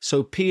answer,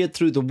 so peered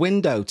through the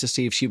window to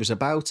see if she was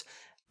about,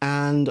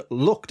 and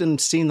looked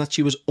and seen that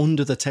she was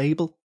under the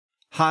table,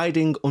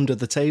 hiding under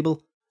the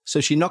table.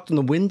 So she knocked on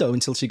the window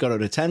until she got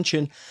her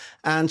attention,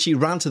 and she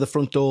ran to the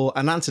front door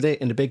and answered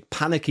it in a big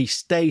panicky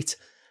state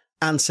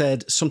and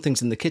said,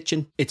 "Something's in the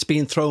kitchen. It's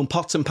been throwing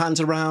pots and pans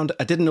around.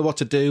 I didn't know what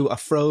to do. I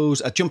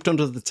froze. I jumped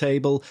under the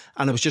table,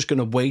 and I was just going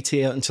to wait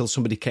here until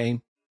somebody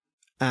came."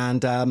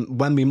 And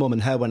when my mum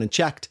and her went and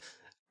checked,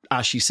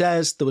 as she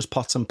says, there was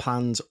pots and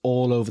pans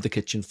all over the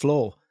kitchen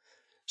floor.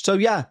 So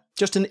yeah,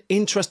 just an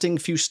interesting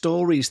few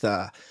stories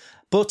there.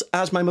 But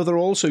as my mother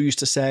also used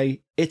to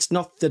say, it's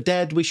not the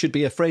dead we should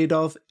be afraid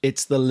of,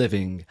 it's the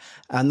living.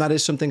 And that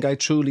is something I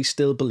truly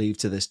still believe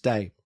to this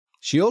day.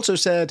 She also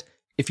said,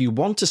 if you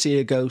want to see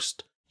a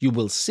ghost, you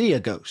will see a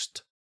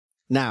ghost.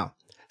 Now,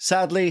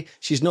 sadly,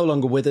 she's no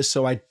longer with us,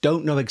 so I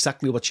don't know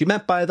exactly what she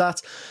meant by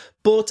that,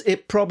 but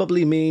it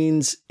probably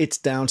means it's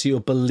down to your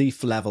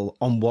belief level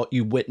on what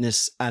you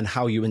witness and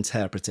how you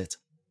interpret it.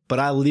 But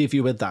I'll leave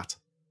you with that.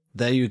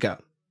 There you go.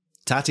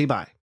 Tatty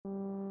bye.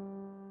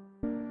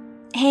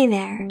 Hey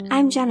there,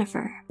 I'm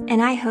Jennifer,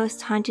 and I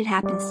host Haunted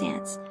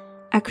Happenstance,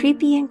 a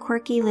creepy and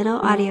quirky little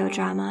audio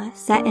drama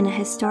set in a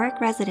historic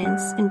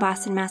residence in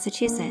Boston,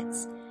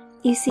 Massachusetts.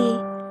 You see,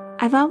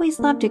 I've always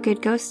loved a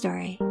good ghost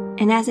story,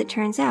 and as it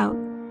turns out,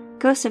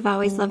 ghosts have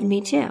always loved me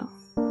too.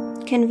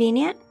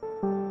 Convenient?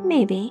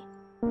 Maybe.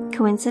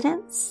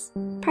 Coincidence?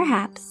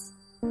 Perhaps.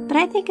 But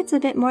I think it's a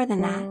bit more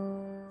than that.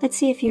 Let's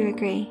see if you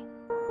agree.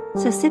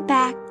 So sit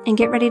back and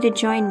get ready to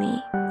join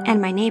me, and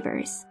my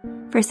neighbors,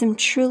 for some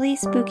truly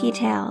spooky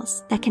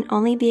tales that can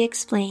only be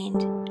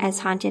explained as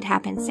Haunted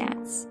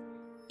Happenstance.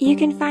 You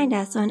can find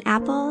us on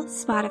Apple,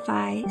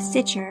 Spotify,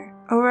 Stitcher,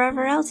 or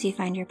wherever else you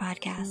find your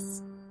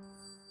podcasts.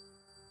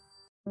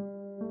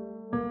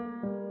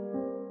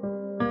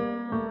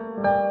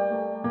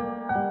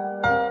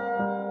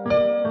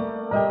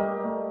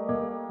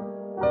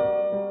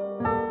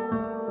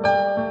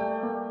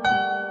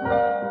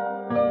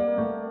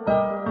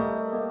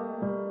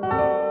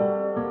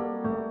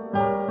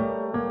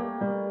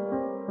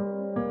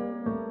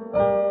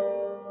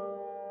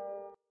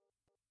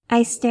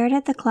 I stared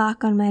at the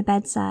clock on my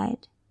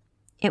bedside.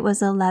 It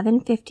was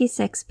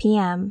 11:56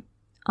 p.m.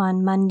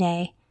 on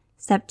Monday,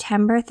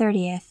 September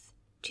 30th,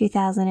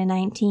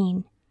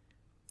 2019,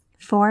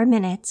 4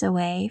 minutes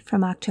away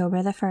from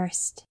October the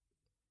 1st.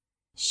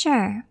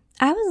 Sure,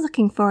 I was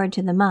looking forward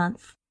to the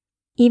month,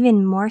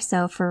 even more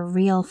so for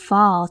real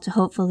fall to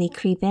hopefully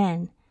creep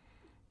in,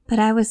 but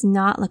I was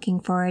not looking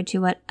forward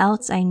to what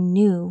else I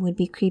knew would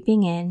be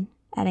creeping in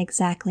at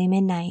exactly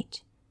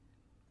midnight.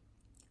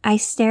 I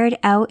stared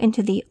out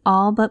into the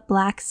all but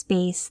black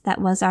space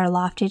that was our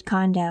lofted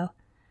condo,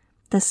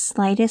 the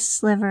slightest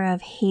sliver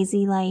of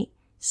hazy light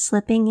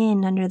slipping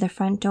in under the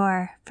front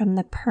door from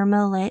the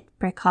perma-lit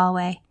brick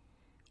hallway,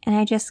 and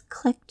I just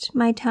clicked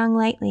my tongue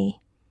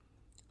lightly,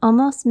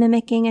 almost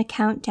mimicking a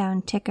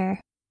countdown ticker.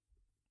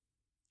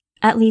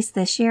 At least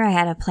this year I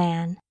had a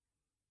plan.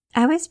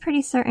 I was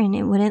pretty certain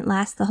it wouldn't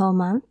last the whole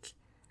month,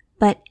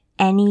 but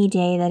any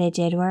day that it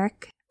did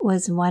work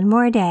was one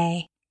more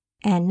day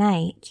and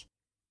night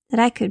that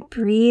I could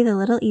breathe a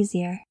little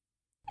easier,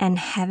 and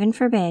heaven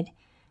forbid,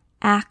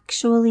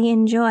 actually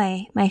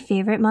enjoy my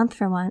favorite month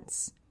for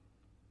once.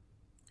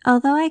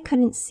 Although I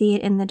couldn't see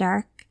it in the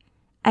dark,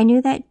 I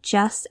knew that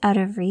just out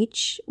of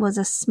reach was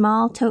a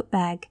small tote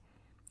bag,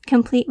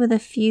 complete with a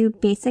few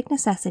basic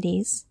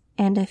necessities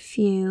and a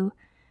few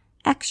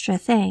extra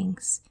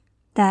things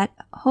that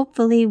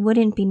hopefully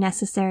wouldn't be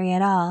necessary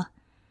at all,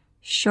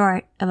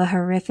 short of a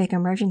horrific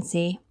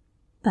emergency,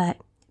 but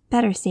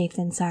better safe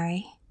than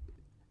sorry.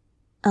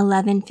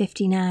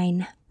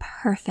 11:59.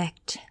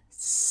 Perfect.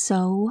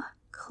 So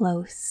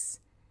close.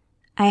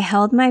 I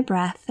held my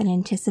breath in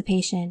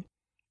anticipation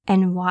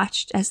and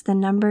watched as the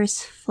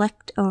numbers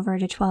flicked over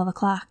to 12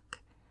 o'clock.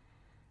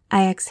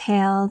 I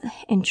exhaled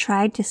and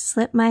tried to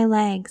slip my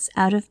legs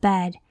out of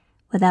bed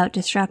without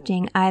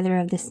disrupting either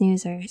of the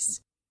snoozers.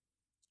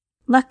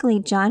 Luckily,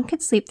 John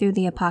could sleep through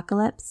the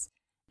apocalypse,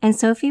 and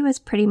Sophie was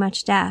pretty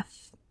much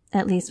deaf,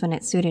 at least when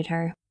it suited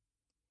her.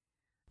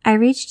 I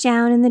reached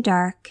down in the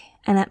dark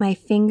and let my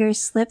fingers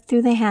slip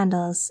through the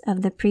handles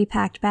of the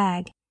pre-packed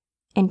bag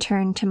and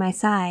turned to my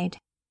side.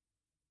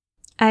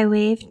 I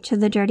waved to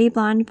the dirty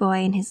blonde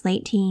boy in his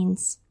late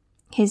teens,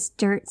 his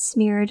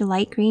dirt-smeared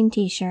light green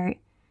t-shirt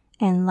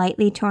and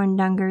lightly torn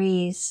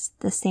dungarees,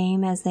 the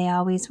same as they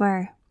always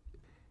were.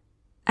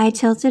 I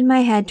tilted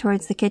my head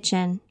towards the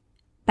kitchen,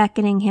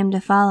 beckoning him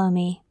to follow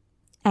me,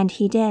 and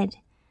he did,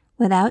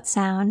 without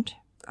sound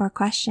or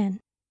question.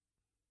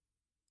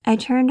 I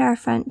turned our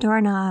front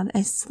doorknob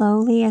as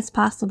slowly as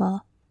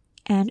possible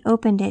and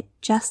opened it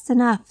just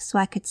enough so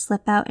I could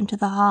slip out into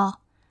the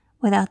hall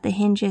without the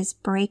hinges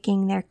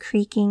breaking their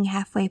creaking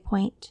halfway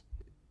point.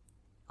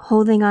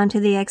 Holding onto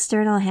the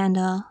external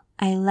handle,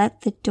 I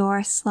let the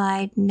door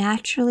slide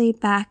naturally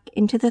back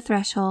into the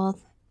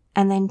threshold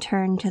and then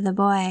turned to the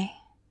boy.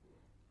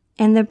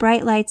 In the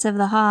bright lights of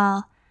the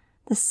hall,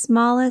 the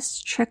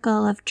smallest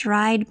trickle of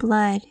dried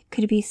blood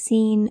could be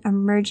seen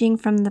emerging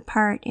from the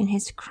part in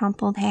his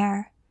crumpled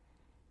hair.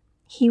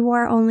 He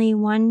wore only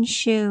one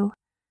shoe,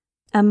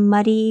 a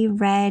muddy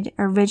red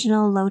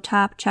original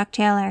low-top Chuck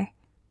Taylor,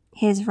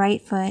 his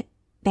right foot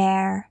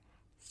bare,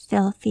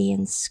 filthy,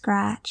 and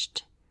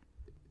scratched.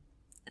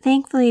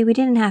 Thankfully, we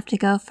didn't have to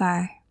go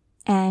far,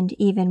 and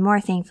even more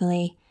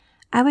thankfully,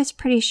 I was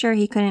pretty sure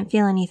he couldn't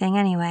feel anything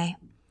anyway.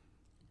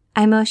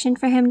 I motioned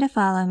for him to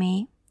follow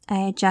me,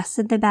 I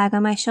adjusted the bag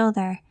on my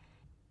shoulder,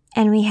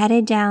 and we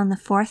headed down the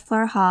 4th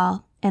floor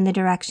hall in the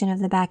direction of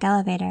the back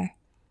elevator.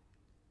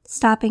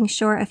 Stopping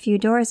short a few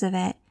doors of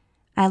it,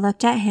 I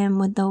looked at him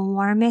with the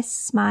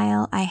warmest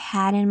smile I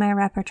had in my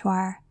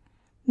repertoire,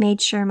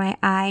 made sure my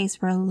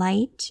eyes were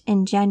light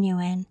and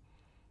genuine,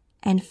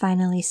 and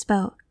finally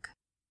spoke.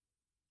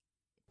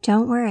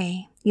 "Don't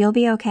worry, you'll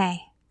be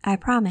okay, I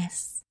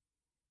promise."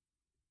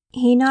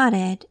 He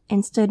nodded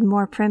and stood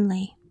more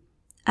primly.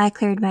 I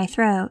cleared my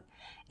throat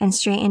and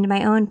straightened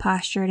my own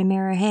posture to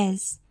mirror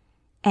his,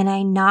 and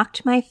I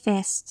knocked my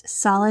fist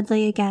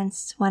solidly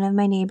against one of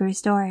my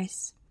neighbor's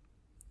doors.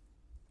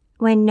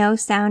 When no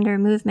sound or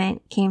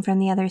movement came from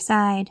the other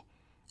side,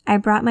 I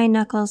brought my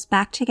knuckles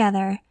back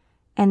together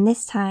and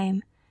this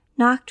time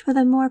knocked with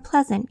a more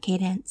pleasant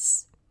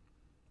cadence.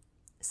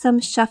 Some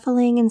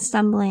shuffling and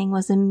stumbling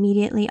was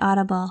immediately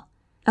audible,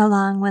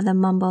 along with a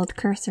mumbled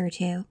curse or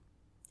two,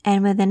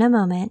 and within a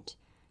moment,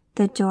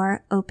 the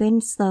door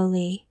opened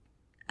slowly,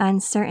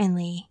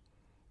 uncertainly,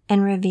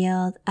 and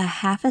revealed a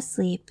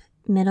half-asleep,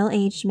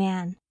 middle-aged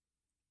man,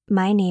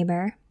 my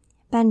neighbor,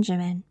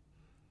 Benjamin.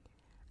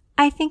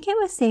 I think it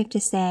was safe to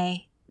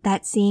say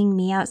that seeing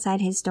me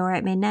outside his door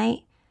at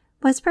midnight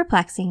was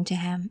perplexing to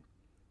him,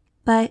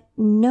 but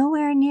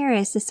nowhere near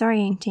as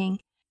disorienting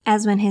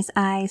as when his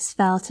eyes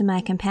fell to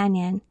my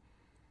companion.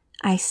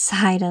 I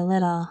sighed a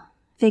little,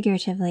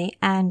 figuratively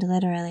and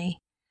literally.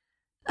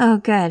 "Oh,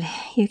 good,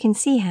 you can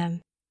see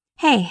him.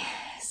 Hey,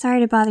 sorry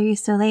to bother you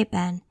so late,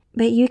 Ben,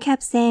 but you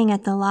kept saying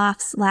at the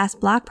Loft's last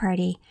block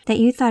party that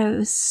you thought it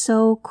was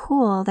so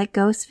cool that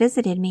ghosts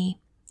visited me,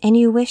 and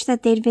you wish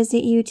that they'd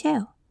visit you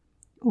too.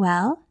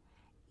 Well,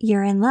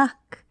 you're in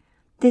luck.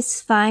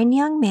 This fine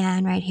young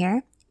man right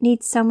here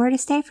needs somewhere to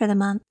stay for the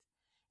month,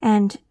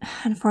 and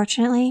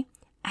unfortunately,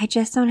 I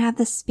just don't have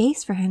the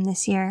space for him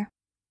this year."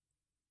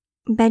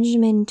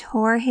 Benjamin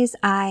tore his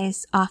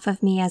eyes off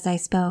of me as I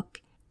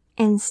spoke,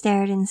 and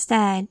stared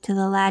instead to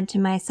the lad to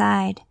my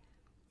side,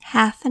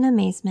 half in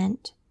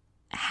amazement,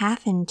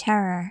 half in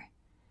terror.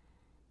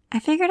 I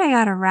figured I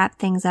ought to wrap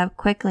things up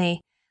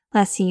quickly,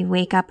 lest he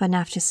wake up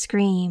enough to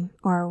scream,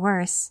 or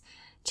worse,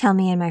 tell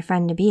me and my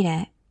friend to beat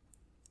it.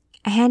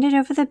 I handed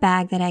over the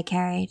bag that I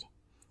carried.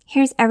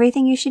 "Here's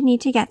everything you should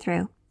need to get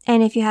through,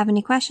 and if you have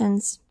any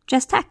questions,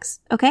 just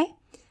text, okay?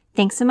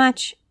 Thanks so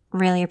much.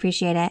 Really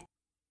appreciate it."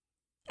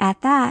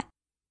 At that,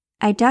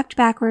 I ducked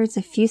backwards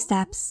a few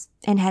steps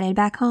and headed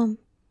back home.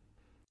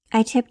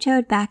 I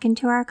tiptoed back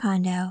into our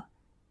condo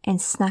and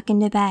snuck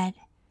into bed,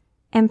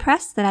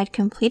 impressed that I'd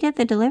completed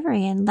the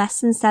delivery in less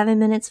than 7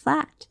 minutes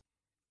flat.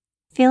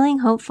 Feeling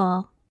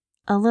hopeful,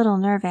 a little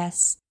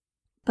nervous,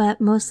 but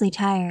mostly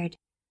tired,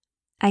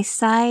 I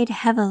sighed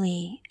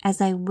heavily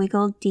as I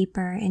wiggled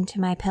deeper into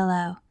my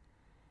pillow.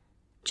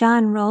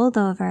 John rolled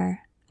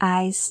over,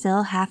 eyes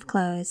still half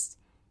closed,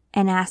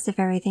 and asked if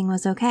everything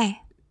was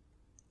okay.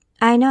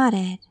 I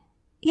nodded.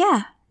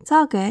 "Yeah, it's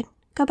all good.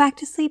 Go back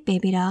to sleep,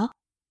 baby doll.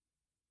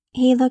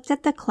 He looked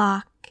at the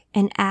clock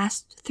and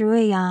asked through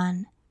a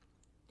yawn,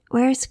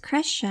 "Where's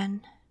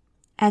Christian?"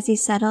 as he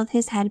settled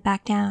his head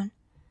back down.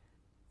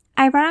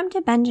 I brought him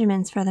to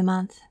Benjamin's for the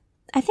month.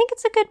 I think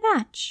it's a good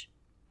match.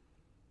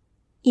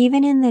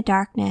 Even in the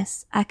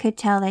darkness, I could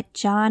tell that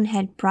John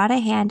had brought a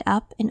hand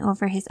up and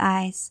over his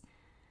eyes.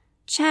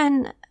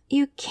 "Chen,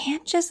 you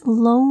can't just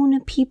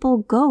loan people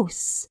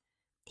ghosts.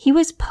 He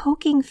was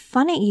poking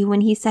fun at you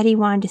when he said he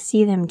wanted to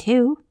see them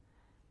too."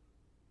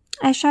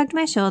 I shrugged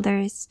my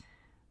shoulders,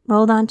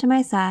 rolled onto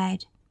my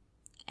side,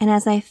 and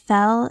as I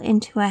fell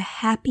into a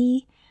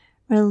happy,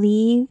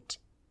 relieved,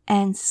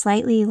 and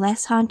slightly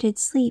less haunted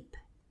sleep,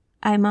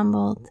 I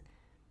mumbled,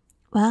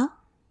 "Well,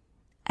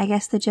 I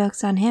guess the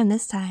joke's on him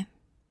this time."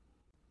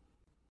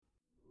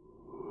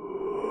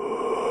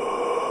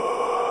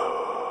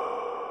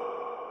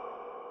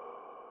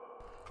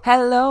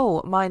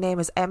 Hello, my name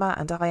is Emma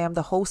and I am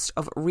the host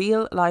of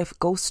Real Life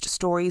Ghost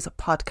Stories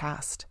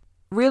podcast.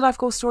 Real Life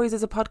Ghost Stories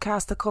is a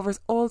podcast that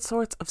covers all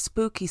sorts of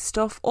spooky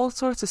stuff, all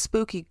sorts of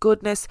spooky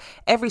goodness.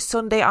 Every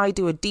Sunday I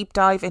do a deep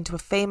dive into a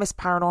famous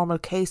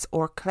paranormal case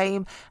or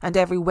claim, and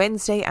every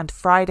Wednesday and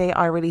Friday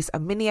I release a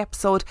mini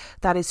episode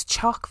that is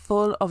chock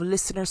full of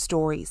listener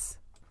stories.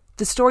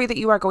 The story that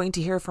you are going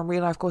to hear from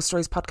Real Life Ghost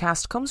Stories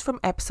podcast comes from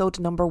episode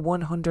number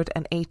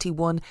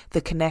 181,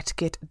 The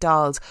Connecticut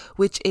Dolls,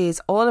 which is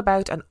all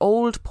about an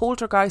old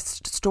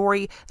poltergeist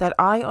story that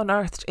I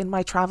unearthed in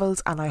my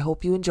travels, and I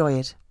hope you enjoy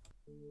it.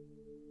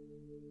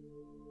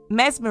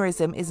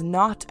 Mesmerism is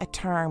not a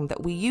term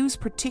that we use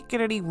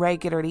particularly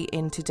regularly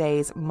in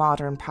today's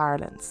modern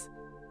parlance.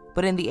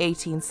 But in the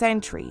 18th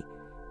century,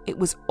 it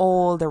was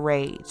all the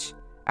rage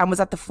and was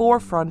at the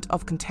forefront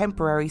of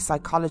contemporary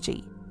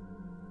psychology.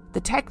 The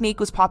technique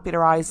was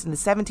popularised in the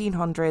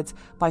 1700s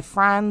by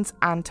Franz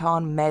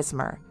Anton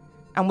Mesmer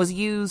and was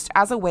used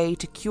as a way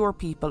to cure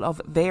people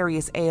of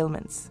various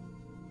ailments.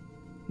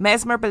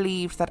 Mesmer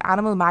believed that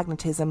animal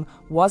magnetism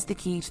was the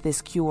key to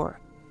this cure,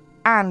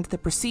 and the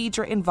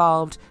procedure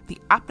involved the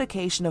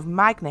application of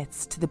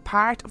magnets to the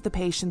part of the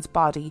patient's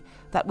body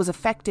that was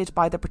affected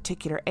by the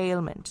particular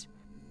ailment,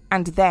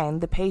 and then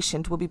the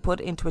patient would be put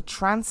into a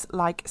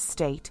trance-like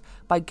state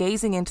by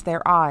gazing into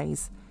their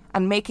eyes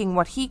and making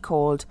what he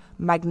called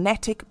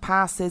magnetic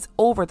passes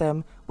over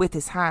them with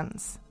his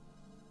hands.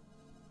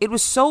 It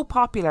was so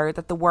popular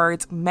that the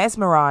words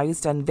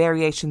mesmerised and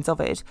variations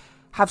of it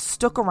have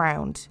stuck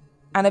around,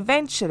 and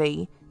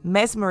eventually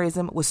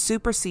mesmerism was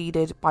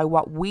superseded by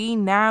what we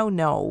now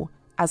know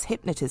as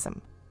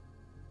hypnotism.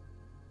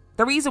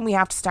 The reason we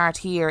have to start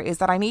here is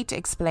that I need to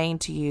explain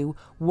to you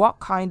what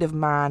kind of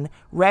man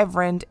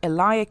Reverend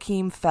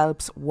Eliakim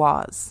Phelps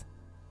was.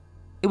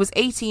 It was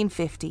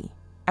 1850,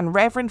 and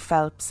Reverend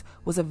Phelps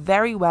was a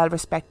very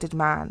well-respected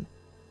man,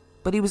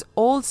 but he was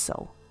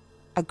also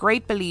a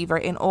great believer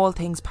in all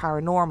things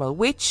paranormal,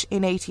 which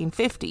in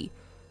 1850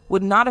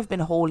 would not have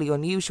been wholly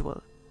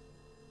unusual.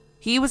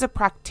 He was a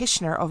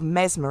practitioner of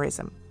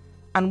mesmerism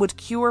and would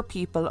cure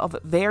people of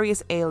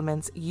various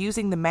ailments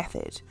using the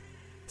method.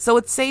 So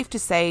it's safe to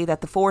say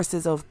that the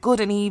forces of good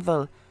and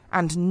evil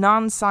and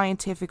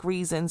non-scientific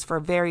reasons for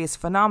various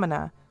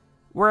phenomena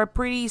were a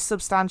pretty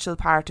substantial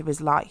part of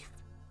his life.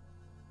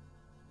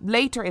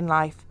 Later in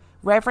life,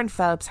 Reverend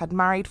Phelps had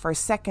married for a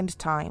second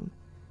time,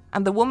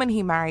 and the woman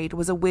he married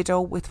was a widow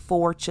with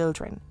 4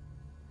 children.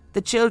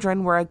 The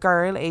children were a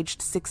girl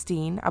aged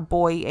 16, a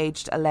boy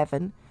aged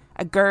 11,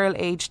 a girl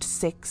aged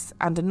 6,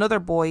 and another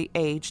boy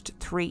aged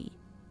 3.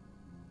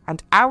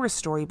 And our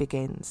story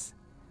begins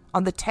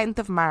on the 10th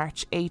of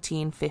March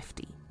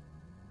 1850.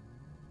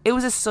 It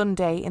was a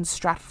Sunday in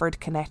Stratford,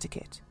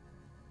 Connecticut,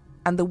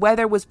 and the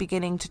weather was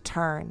beginning to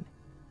turn.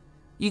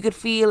 You could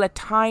feel a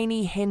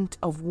tiny hint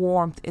of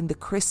warmth in the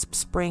crisp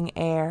spring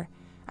air,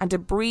 and a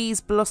breeze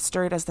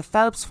blustered as the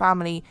Phelps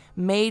family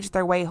made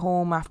their way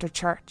home after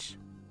church.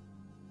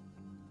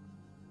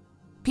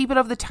 People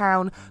of the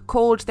town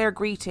called their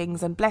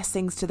greetings and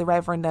blessings to the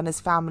Reverend and his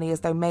family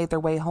as they made their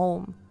way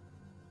home.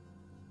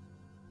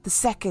 The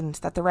second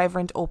that the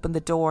Reverend opened the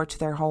door to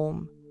their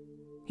home,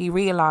 he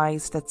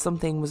realised that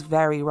something was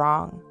very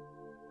wrong.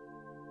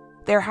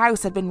 Their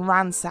house had been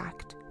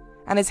ransacked,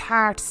 and his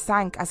heart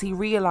sank as he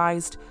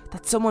realised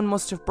that someone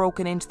must have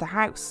broken into the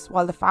house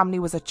while the family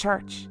was at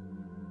church.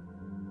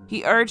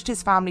 He urged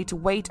his family to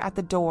wait at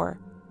the door,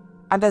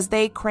 and as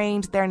they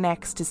craned their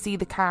necks to see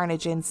the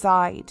carnage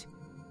inside,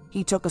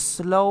 he took a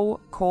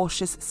slow,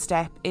 cautious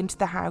step into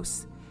the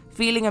house,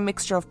 feeling a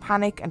mixture of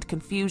panic and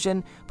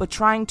confusion, but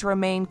trying to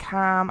remain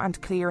calm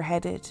and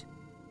clear-headed.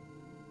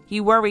 He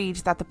worried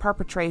that the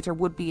perpetrator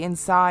would be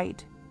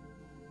inside.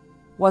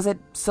 Was it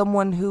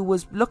someone who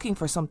was looking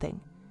for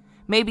something?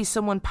 Maybe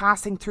someone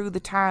passing through the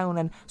town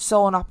and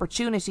saw an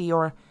opportunity,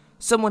 or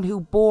someone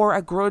who bore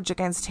a grudge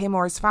against him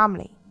or his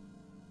family.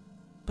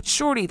 But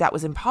surely that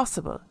was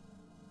impossible.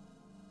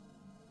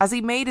 As he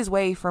made his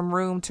way from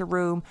room to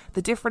room,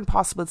 the different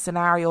possible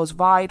scenarios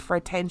vied for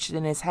attention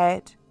in his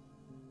head.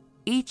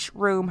 Each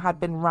room had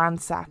been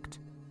ransacked,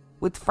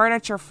 with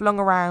furniture flung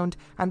around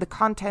and the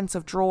contents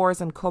of drawers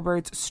and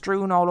cupboards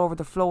strewn all over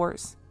the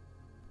floors.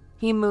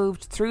 he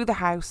moved through the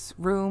house,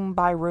 room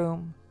by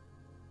room,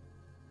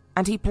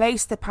 and he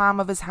placed the palm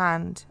of his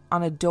hand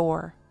on a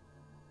door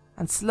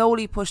and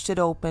slowly pushed it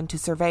open to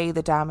survey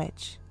the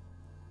damage.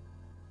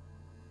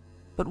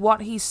 But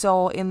what he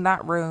saw in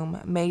that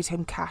room made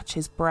him catch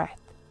his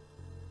breath.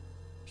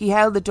 He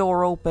held the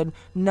door open,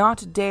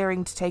 not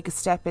daring to take a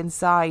step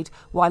inside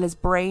while his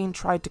brain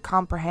tried to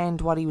comprehend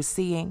what he was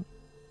seeing.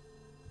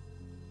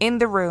 In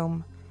the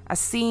room, a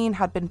scene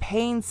had been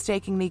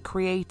painstakingly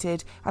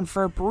created, and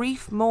for a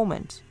brief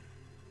moment,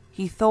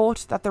 he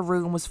thought that the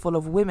room was full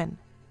of women.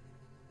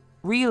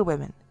 Real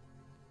women.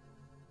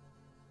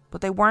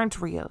 But they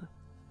weren't real.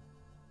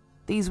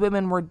 These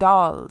women were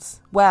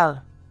dolls.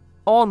 Well,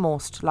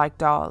 almost like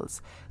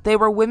dolls. They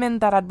were women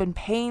that had been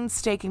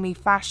painstakingly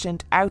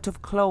fashioned out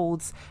of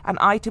clothes and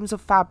items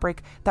of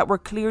fabric that were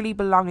clearly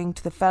belonging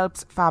to the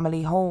Phelps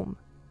family home.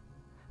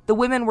 The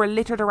women were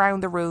littered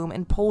around the room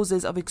in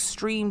poses of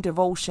extreme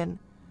devotion,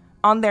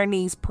 on their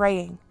knees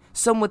praying,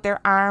 some with their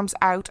arms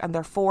out and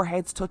their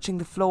foreheads touching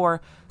the floor.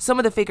 Some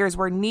of the figures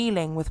were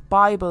kneeling with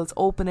Bibles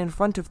open in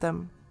front of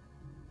them.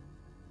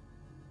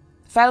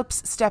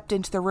 Phelps stepped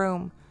into the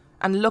room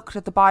and looked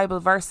at the Bible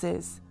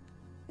verses,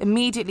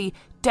 immediately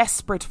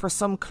desperate for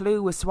some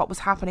clue as to what was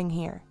happening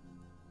here.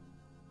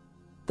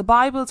 The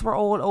Bibles were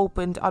all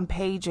opened on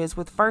pages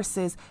with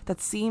verses that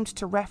seemed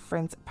to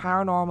reference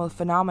paranormal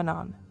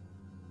phenomenon.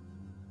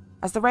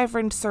 As the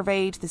Reverend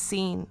surveyed the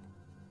scene,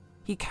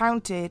 he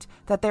counted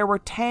that there were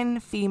 10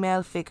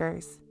 female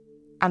figures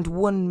and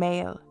 1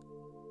 male.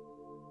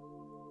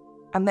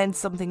 And then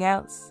something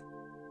else.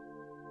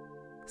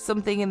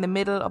 Something in the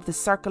middle of the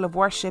circle of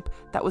worship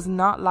that was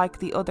not like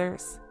the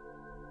others.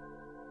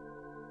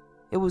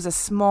 It was a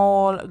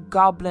small,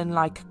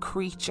 goblin-like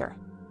creature,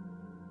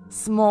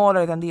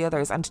 smaller than the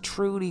others and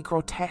truly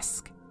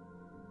grotesque.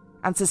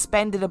 And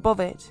suspended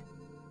above it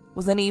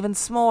was an even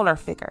smaller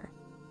figure,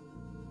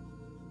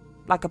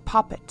 like a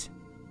puppet.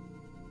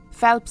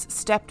 Phelps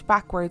stepped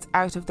backwards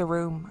out of the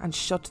room and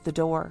shut the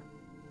door.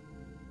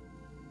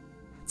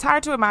 It's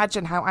hard to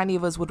imagine how any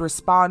of us would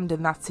respond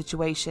in that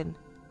situation.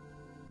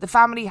 The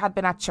family had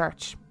been at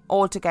church,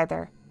 all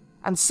together,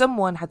 and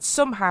someone had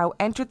somehow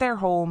entered their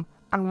home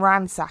and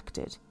ransacked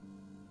it,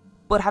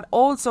 but had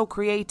also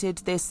created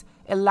this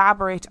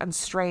elaborate and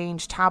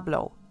strange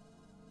tableau.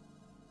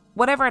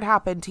 Whatever had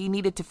happened, he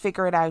needed to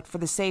figure it out for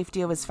the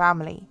safety of his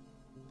family,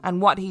 and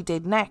what he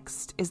did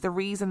next is the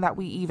reason that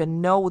we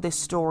even know this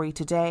story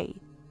today.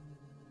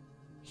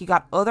 He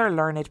got other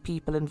learned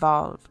people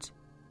involved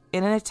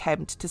in an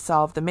attempt to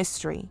solve the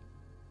mystery.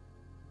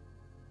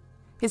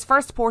 His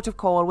first port of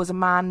call was a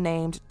man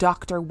named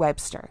Dr.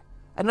 Webster,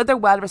 another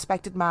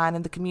well-respected man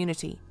in the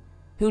community,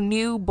 who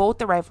knew both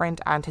the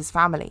Reverend and his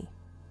family.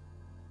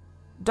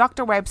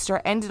 Dr.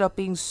 Webster ended up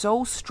being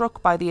so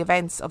struck by the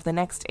events of the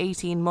next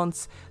 18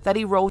 months that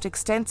he wrote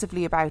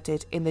extensively about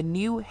it in the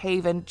New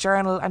Haven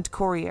Journal and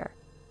Courier.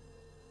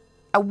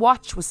 A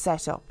watch was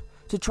set up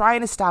to try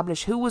and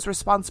establish who was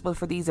responsible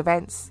for these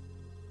events,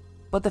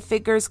 but the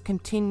figures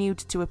continued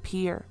to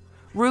appear.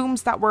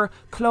 Rooms that were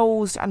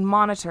closed and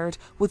monitored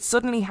would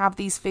suddenly have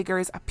these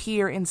figures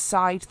appear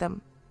inside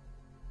them.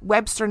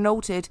 Webster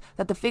noted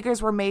that the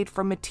figures were made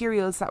from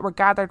materials that were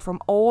gathered from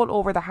all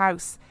over the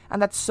house,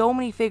 and that so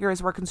many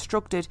figures were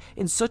constructed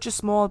in such a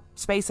small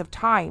space of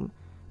time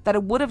that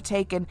it would have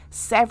taken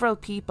several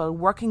people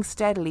working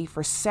steadily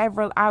for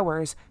several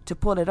hours to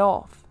pull it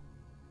off.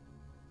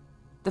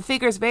 The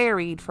figures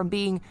varied from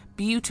being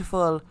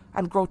beautiful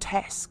and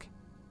grotesque,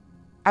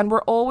 and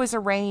were always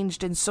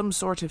arranged in some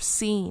sort of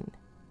scene.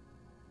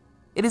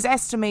 It is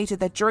estimated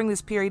that during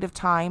this period of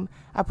time,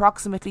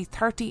 approximately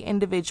 30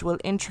 individual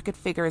intricate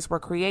figures were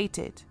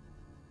created.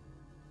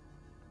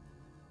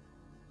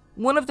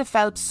 One of the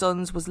Phelps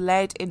sons was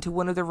led into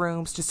one of the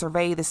rooms to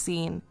survey the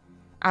scene,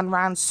 and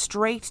ran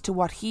straight to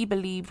what he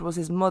believed was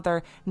his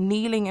mother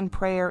kneeling in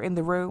prayer in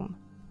the room.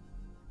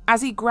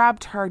 As he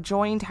grabbed her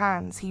joined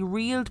hands, he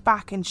reeled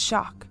back in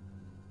shock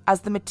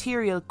as the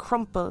material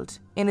crumpled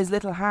in his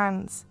little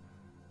hands,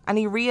 and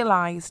he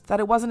realised that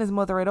it wasn't his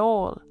mother at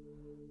all,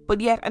 but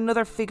yet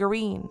another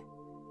figurine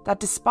that,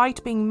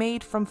 despite being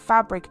made from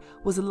fabric,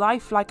 was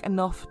lifelike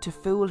enough to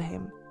fool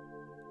him.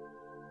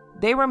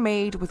 They were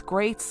made with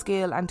great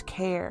skill and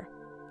care,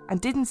 and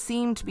didn't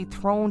seem to be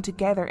thrown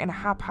together in a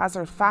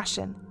haphazard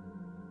fashion.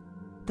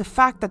 The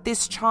fact that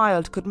this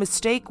child could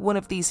mistake one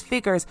of these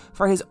figures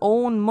for his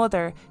own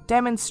mother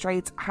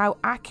demonstrates how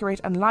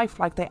accurate and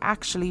lifelike they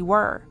actually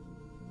were.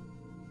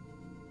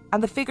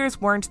 And the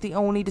figures weren't the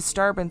only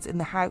disturbance in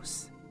the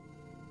house.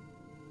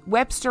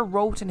 Webster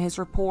wrote in his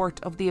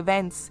report of the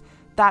events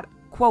that,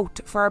 quote,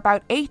 for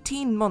about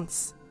 18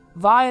 months,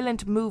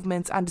 violent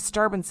movements and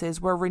disturbances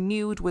were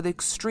renewed with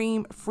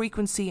extreme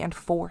frequency and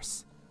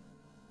force.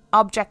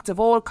 Objects of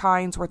all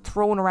kinds were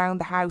thrown around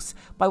the house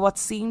by what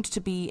seemed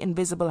to be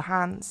invisible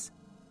hands.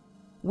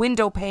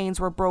 Window panes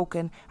were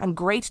broken and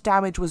great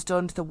damage was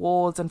done to the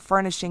walls and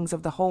furnishings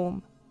of the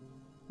home.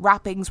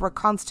 Rappings were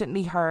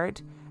constantly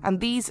heard, and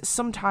these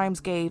sometimes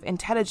gave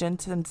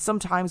intelligent and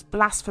sometimes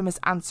blasphemous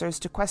answers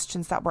to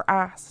questions that were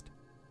asked.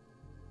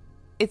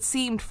 It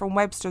seemed from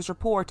Webster's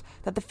report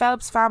that the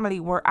Phelps family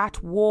were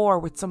at war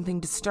with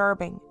something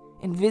disturbing,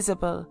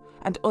 invisible,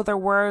 and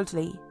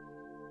otherworldly,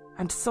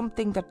 and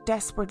something that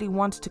desperately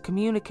wanted to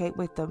communicate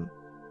with them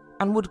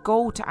and would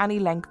go to any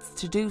lengths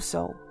to do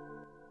so.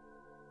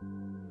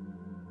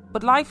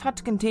 But life had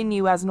to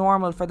continue as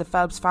normal for the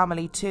Phelps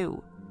family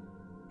too.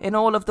 In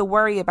all of the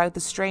worry about the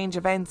strange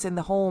events in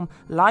the home,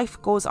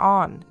 life goes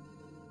on.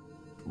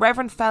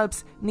 Reverend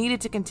Phelps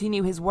needed to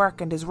continue his work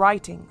and his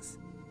writings.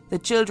 The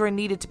children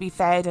needed to be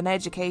fed and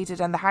educated,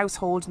 and the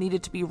household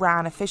needed to be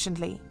ran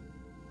efficiently.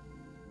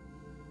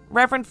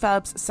 Reverend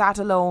Phelps sat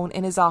alone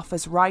in his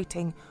office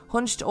writing,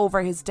 hunched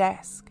over his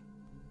desk.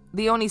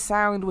 The only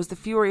sound was the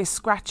furious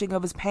scratching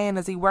of his pen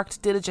as he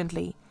worked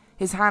diligently,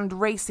 his hand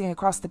racing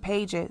across the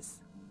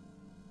pages.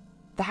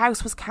 The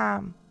house was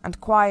calm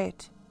and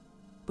quiet,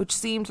 which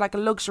seemed like a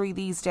luxury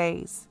these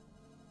days,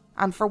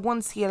 and for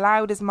once he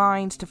allowed his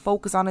mind to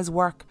focus on his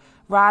work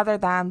rather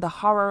than the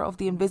horror of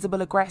the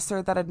invisible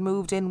aggressor that had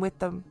moved in with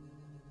them.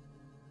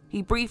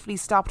 He briefly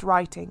stopped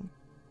writing,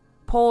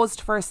 paused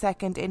for a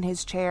second in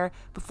his chair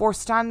before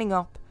standing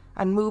up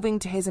and moving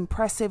to his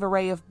impressive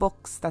array of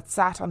books that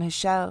sat on his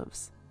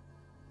shelves.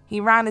 He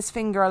ran his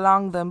finger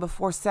along them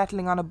before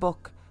settling on a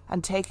book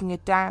and taking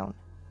it down.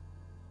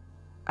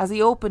 As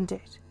he opened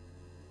it,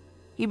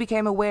 he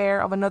became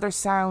aware of another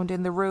sound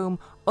in the room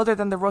other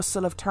than the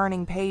rustle of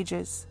turning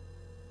pages.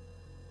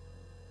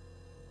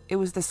 It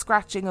was the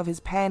scratching of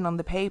his pen on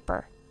the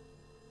paper.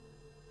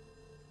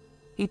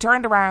 He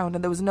turned around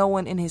and there was no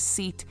one in his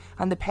seat,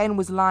 and the pen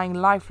was lying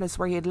lifeless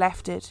where he had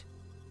left it.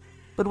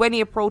 But when he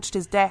approached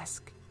his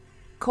desk,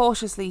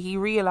 cautiously he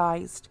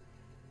realised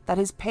that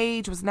his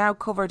page was now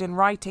covered in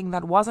writing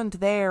that wasn't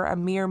there a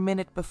mere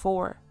minute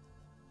before.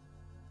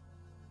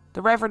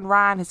 The Reverend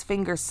ran his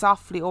fingers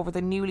softly over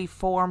the newly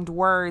formed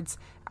words,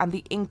 and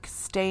the ink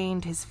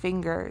stained his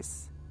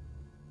fingers.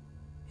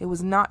 It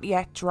was not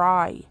yet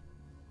dry.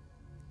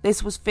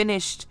 This was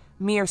finished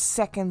mere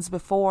seconds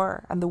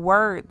before, and the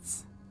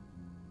words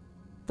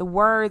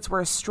were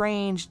a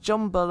strange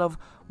jumble of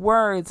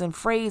words and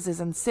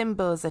phrases and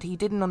symbols that he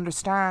didn't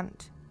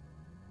understand.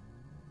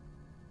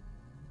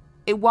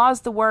 It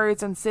was the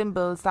words and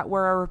symbols that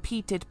were a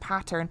repeated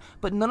pattern,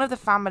 but none of the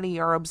family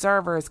or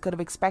observers could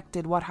have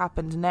expected what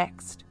happened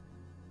next,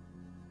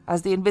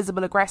 as the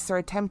invisible aggressor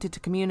attempted to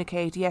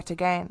communicate yet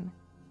again.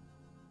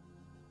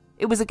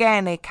 It was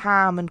again a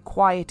calm and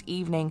quiet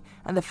evening,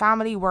 and the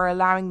family were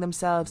allowing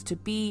themselves to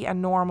be a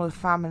normal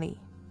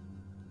family.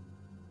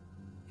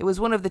 It was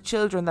one of the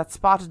children that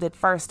spotted it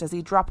first as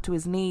he dropped to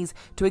his knees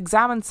to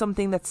examine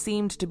something that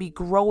seemed to be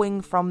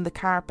growing from the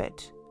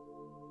carpet.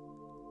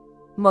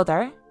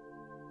 "Mother,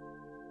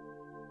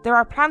 there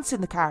are plants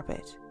in the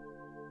carpet,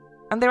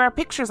 and there are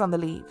pictures on the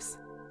leaves."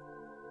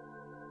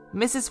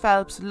 Mrs.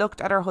 Phelps looked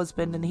at her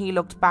husband and he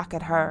looked back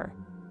at her.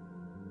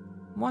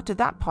 What did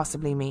that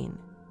possibly mean?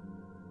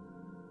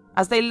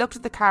 As they looked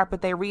at the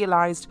carpet, they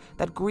realised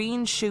that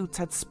green shoots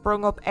had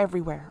sprung up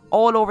everywhere,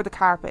 all over the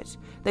carpet.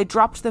 They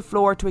dropped to the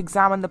floor to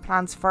examine the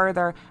plants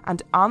further,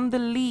 and on the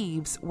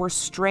leaves were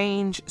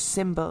strange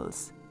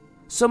symbols,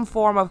 some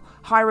form of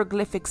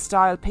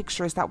hieroglyphic-style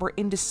pictures that were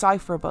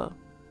indecipherable.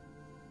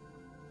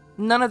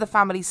 None of the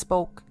family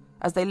spoke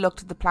as they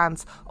looked at the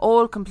plants,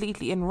 all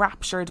completely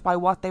enraptured by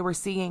what they were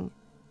seeing.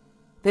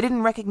 They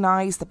didn't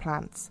recognise the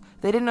plants.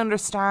 They didn't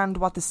understand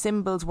what the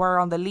symbols were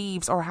on the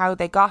leaves or how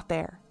they got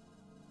there.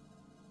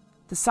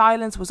 The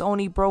silence was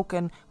only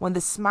broken when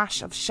the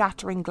smash of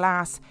shattering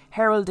glass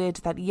heralded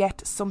that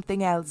yet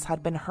something else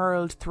had been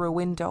hurled through a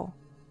window.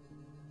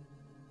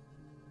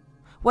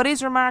 What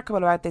is remarkable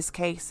about this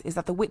case is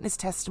that the witness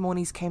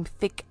testimonies came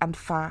thick and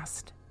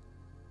fast.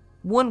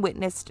 One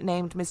witness,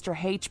 named Mr.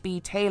 H.B.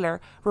 Taylor,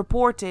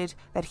 reported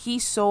that he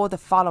saw the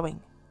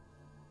following.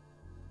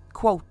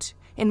 Quote,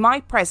 "In my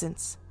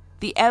presence,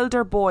 the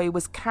elder boy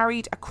was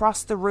carried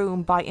across the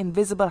room by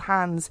invisible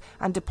hands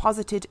and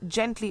deposited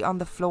gently on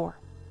the floor.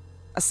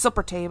 A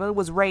supper table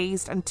was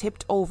raised and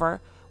tipped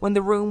over when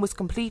the room was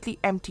completely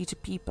empty to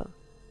people.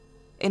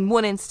 In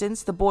one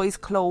instance, the boy's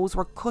clothes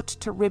were cut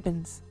to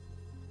ribbons.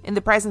 In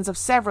the presence of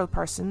several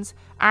persons,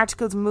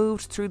 articles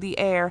moved through the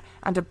air,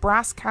 and a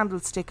brass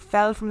candlestick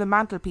fell from the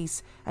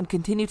mantelpiece and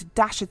continued to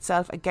dash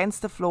itself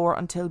against the floor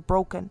until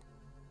broken.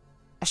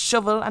 A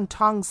shovel and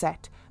tong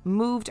set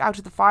moved out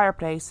of the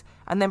fireplace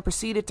and then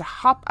proceeded to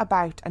hop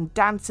about and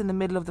dance in the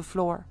middle of the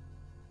floor.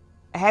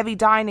 A heavy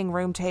dining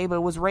room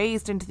table was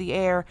raised into the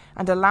air,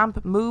 and a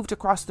lamp moved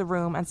across the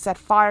room and set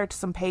fire to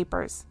some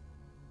papers.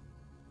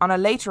 On a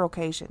later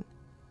occasion,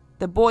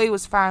 the boy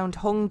was found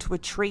hung to a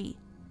tree,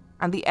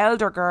 and the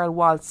elder girl,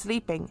 while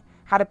sleeping,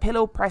 had a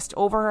pillow pressed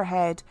over her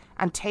head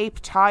and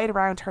tape tied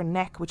around her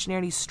neck which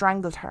nearly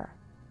strangled her."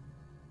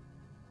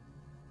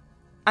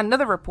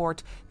 Another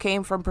report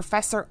came from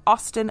Professor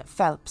Austin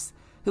Phelps,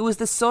 who was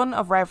the son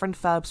of Reverend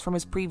Phelps from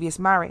his previous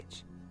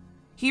marriage.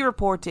 He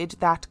reported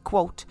that,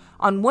 quote,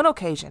 "On one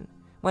occasion,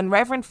 when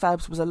Reverend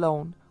Phelps was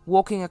alone,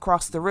 walking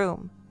across the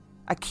room,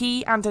 a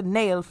key and a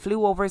nail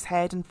flew over his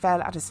head and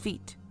fell at his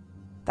feet.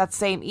 That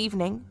same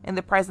evening, in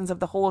the presence of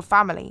the whole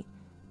family,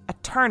 a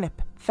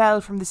turnip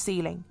fell from the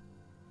ceiling.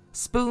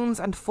 Spoons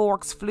and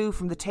forks flew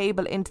from the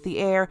table into the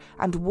air,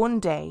 and one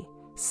day,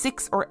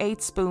 6 or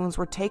 8 spoons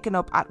were taken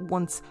up at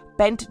once,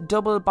 bent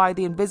double by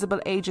the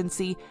invisible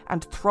agency,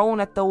 and thrown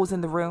at those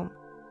in the room.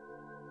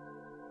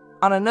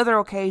 On another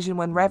occasion,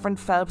 when Reverend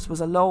Phelps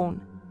was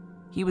alone,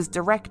 he was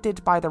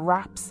directed by the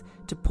Rapps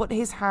to put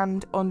his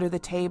hand under the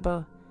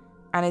table,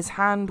 and his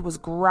hand was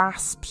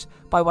grasped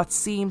by what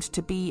seemed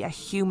to be a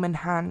human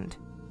hand,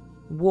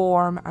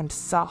 warm and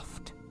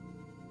soft.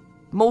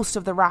 Most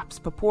of the Rapps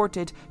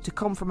purported to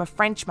come from a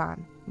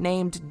Frenchman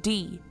named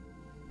D,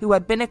 who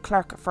had been a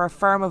clerk for a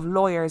firm of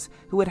lawyers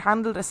who had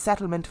handled a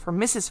settlement for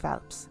Mrs.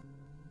 Phelps.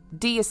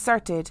 D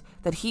asserted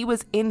that he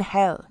was in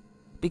hell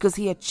because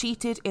he had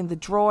cheated in the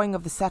drawing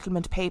of the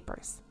settlement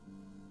papers.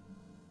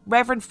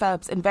 Reverend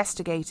Phelps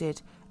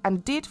investigated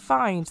and did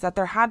find that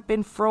there had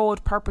been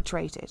fraud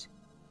perpetrated,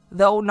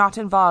 though not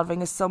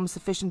involving a sum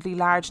sufficiently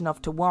large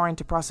enough to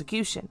warrant a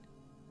prosecution.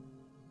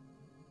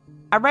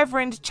 A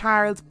Reverend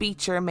Charles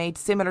Beecher made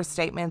similar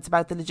statements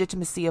about the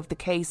legitimacy of the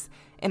case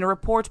in a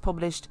report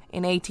published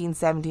in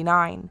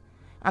 1879,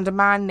 and a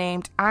man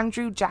named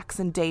Andrew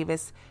Jackson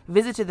Davis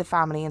visited the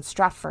family in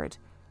Stratford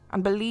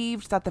and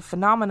believed that the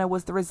phenomena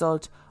was the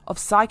result of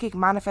psychic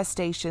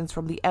manifestations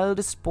from the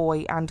eldest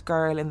boy and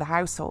girl in the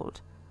household,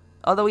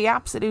 although he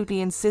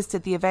absolutely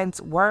insisted the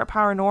events were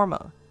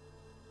paranormal.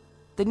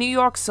 The New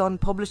York Sun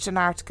published an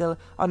article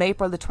on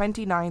April the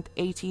 29th,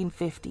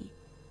 1850,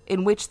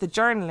 in which the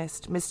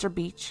journalist, Mr.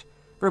 Beach,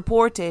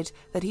 reported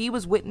that he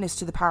was witness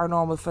to the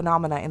paranormal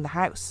phenomena in the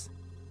house.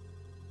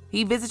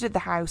 He visited the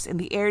house in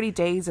the early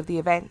days of the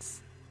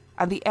events,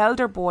 and the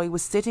elder boy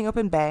was sitting up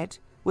in bed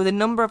with a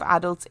number of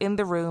adults in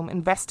the room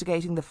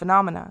investigating the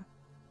phenomena.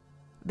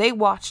 They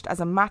watched as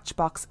a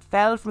matchbox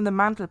fell from the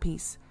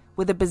mantelpiece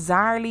with a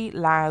bizarrely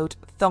loud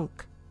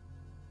thunk.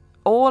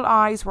 All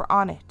eyes were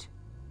on it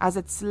as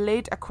it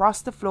slid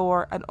across the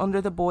floor and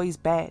under the boy's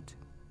bed.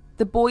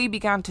 The boy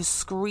began to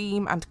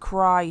scream and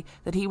cry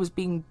that he was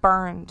being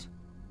burned,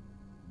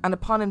 and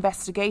upon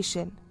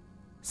investigation,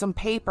 some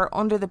paper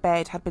under the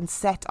bed had been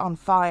set on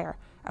fire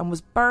and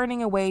was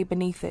burning away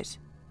beneath it.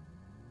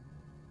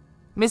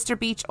 Mr.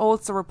 Beach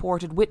also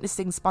reported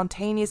witnessing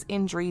spontaneous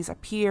injuries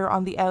appear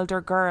on the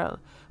elder girl.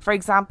 For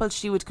example,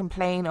 she would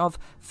complain of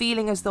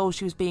feeling as though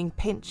she was being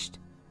pinched,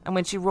 and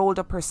when she rolled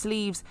up her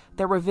sleeves,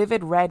 there were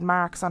vivid red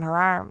marks on her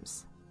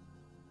arms.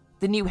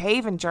 The New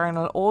Haven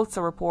Journal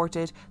also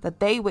reported that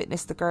they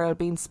witnessed the girl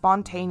being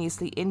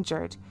spontaneously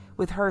injured,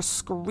 with her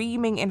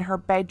screaming in her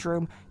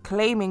bedroom,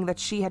 claiming that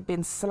she had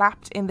been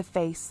slapped in the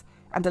face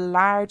and a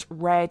large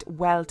red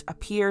welt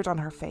appeared on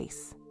her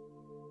face.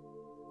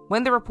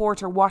 When the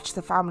reporter watched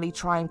the family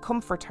try and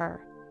comfort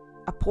her,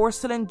 a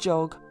porcelain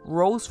jug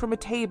rose from a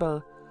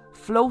table,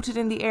 floated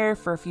in the air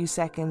for a few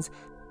seconds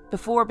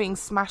before being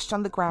smashed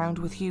on the ground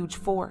with huge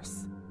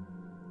force.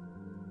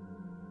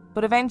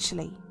 But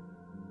eventually,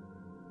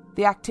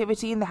 the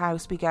activity in the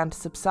house began to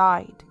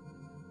subside,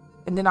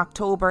 and in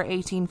October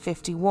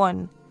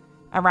 1851,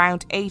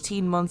 around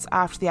 18 months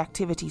after the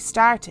activity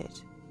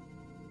started,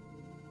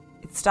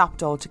 it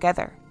stopped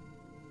altogether.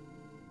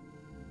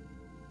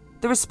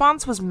 The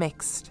response was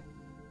mixed.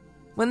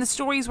 When the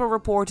stories were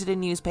reported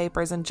in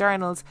newspapers and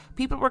journals,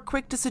 people were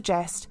quick to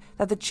suggest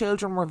that the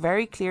children were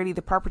very clearly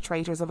the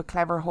perpetrators of a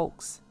clever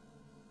hoax.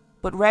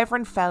 But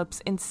Reverend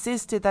Phelps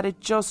insisted that it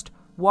just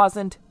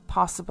wasn't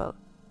possible.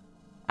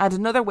 And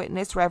another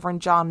witness,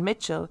 Reverend John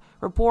Mitchell,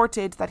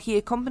 reported that he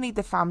accompanied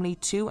the family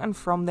to and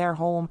from their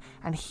home,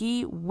 and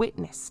he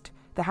witnessed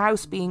the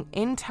house being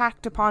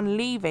intact upon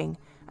leaving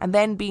and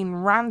then being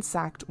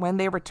ransacked when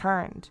they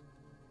returned.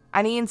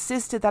 And he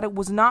insisted that it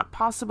was not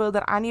possible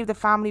that any of the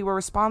family were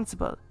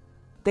responsible.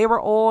 They were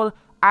all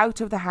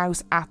out of the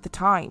house at the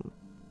time.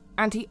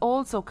 And he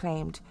also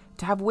claimed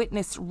to have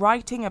witnessed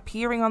writing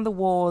appearing on the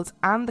walls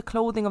and the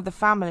clothing of the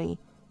family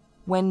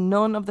when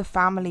none of the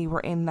family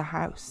were in the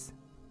house.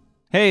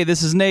 Hey,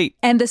 this is Nate.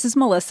 And this is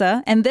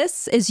Melissa. And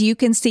this is You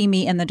Can See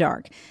Me in the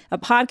Dark, a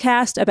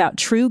podcast about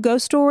true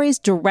ghost stories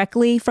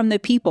directly from the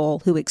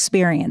people who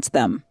experience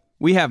them.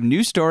 We have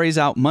new stories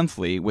out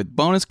monthly with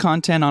bonus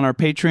content on our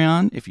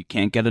Patreon if you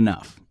can't get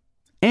enough.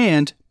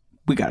 And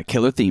we got a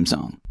killer theme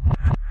song.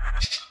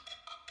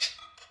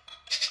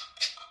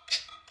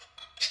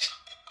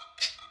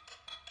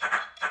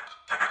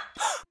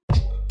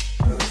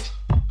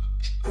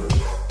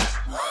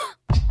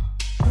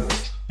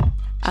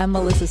 I'm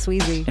Melissa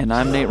Sweezy. And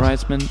I'm Nate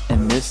Reisman,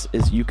 and this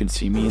is You Can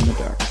See Me in the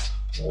Dark.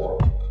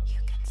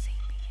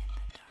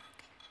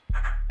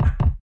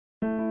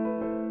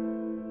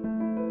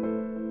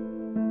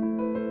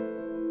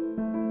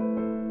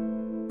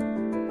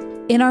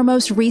 In our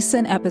most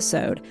recent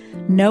episode,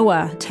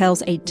 Noah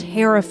tells a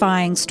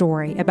terrifying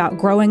story about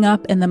growing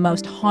up in the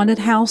most haunted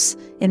house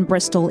in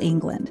Bristol,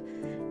 England.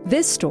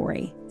 This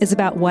story is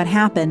about what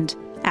happened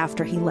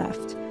after he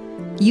left.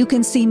 You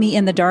Can See Me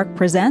in the Dark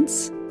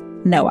presents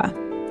Noah.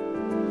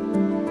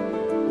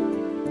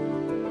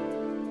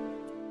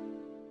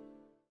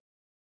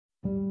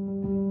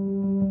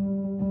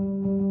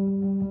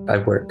 I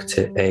worked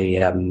at a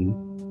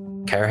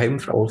care home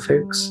for old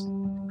folks,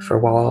 for a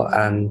while,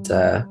 and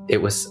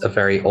it was a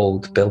very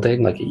old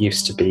building. Like, it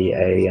used to be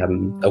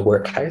a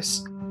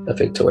workhouse, a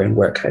Victorian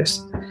workhouse,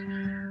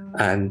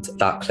 and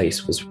that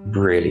place was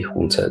really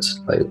haunted.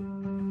 Like,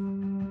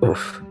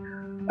 oof,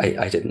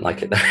 I didn't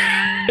like it there.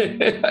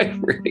 I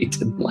really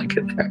didn't like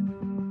it there.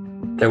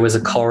 There was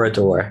a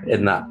corridor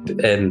in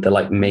the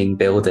like main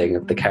building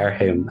of the care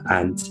home,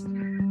 and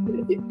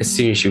as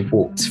soon as you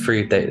walked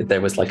through,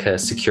 there was like a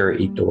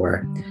security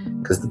door,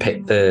 because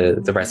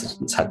the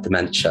residents had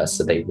dementia,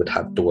 so they would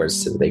have doors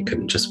so they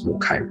couldn't just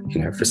walk out,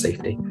 for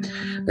safety.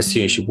 As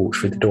soon as you walked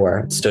through the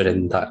door, stood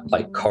in that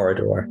like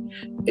corridor,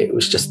 it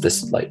was just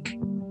this like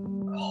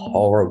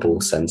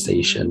horrible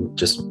sensation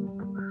just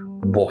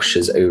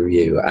washes over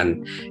you,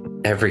 and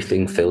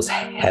everything feels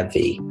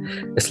heavy.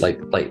 It's like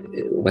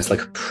almost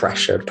like a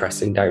pressure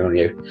pressing down on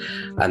you,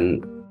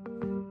 and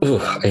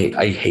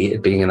I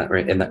hated being in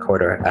that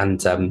corridor.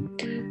 And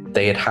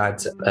they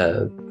had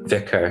a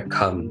vicar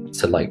come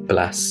to like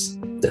bless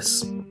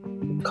this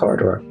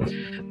corridor,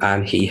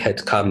 and he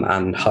had come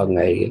and hung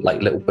a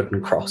like little wooden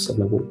cross on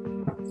the wall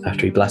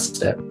after he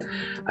blessed it.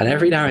 And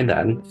every now and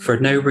then, for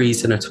no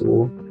reason at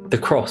all, the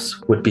cross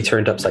would be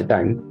turned upside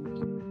down,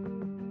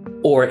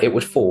 or it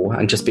would fall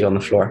and just be on the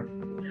floor.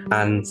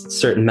 And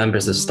certain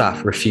members of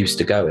staff refused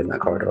to go in that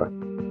corridor.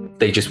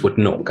 They just would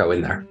not go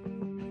in there,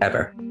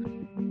 ever.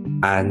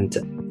 And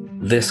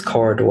this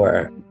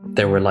corridor,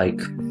 there were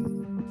like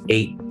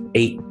eight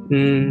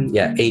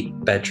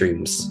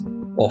bedrooms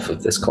off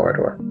of this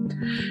corridor.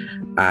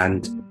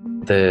 And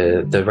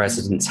the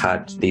residents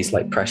had these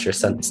like pressure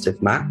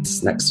sensitive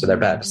mats next to their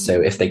bed.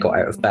 So if they got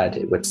out of bed,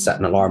 it would set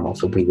an alarm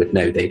off, and we would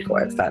know they'd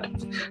got out of bed.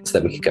 So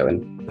then we could go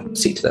and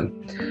see to them.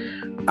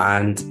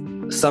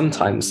 And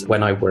sometimes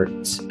when I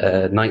worked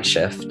night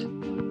shift,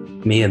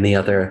 me and the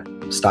other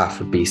staff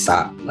would be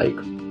sat like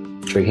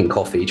drinking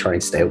coffee, trying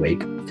to stay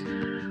awake.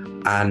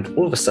 And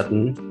all of a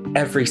sudden,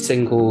 every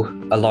single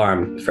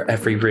alarm for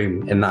every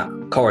room in that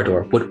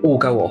corridor would all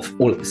go off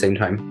all at the same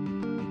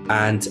time.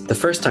 And the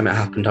first time it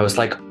happened, I was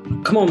like,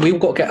 come on, we all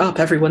got to get up,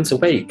 everyone's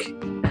awake.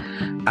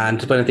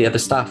 And one of the other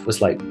staff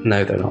was like,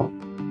 no, they're not.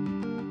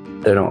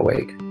 They're not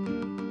awake.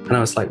 And I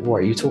was like, what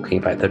are you talking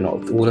about? They're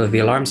not. All of the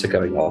alarms are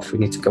going off. We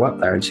need to go up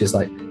there. And she's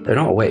like, they're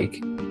not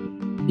awake.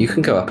 You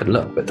can go up and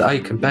look, but I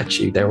can bet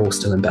you they're all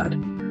still in bed.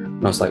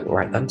 And I was like, all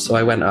right then. So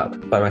I went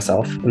up by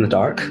myself in the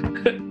dark,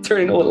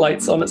 turning all the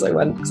lights on as I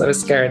went, because I was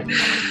scared,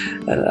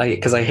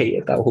 because I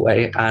hated that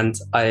hallway. And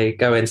I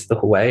go into the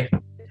hallway,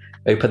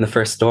 open the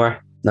first door.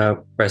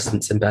 No,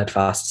 residents in bed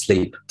fast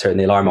asleep. Turn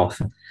the alarm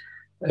off.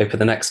 Open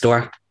the next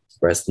door.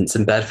 Residents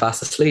in bed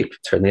fast asleep.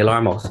 Turn the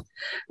alarm off.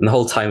 And the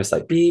whole time it's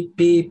like beep,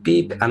 beep,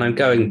 beep. And I'm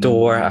going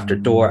door after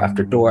door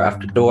after door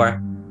after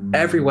door.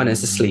 Everyone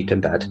is asleep in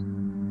bed.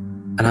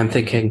 And I'm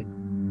thinking,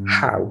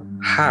 how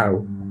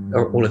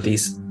are all of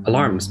these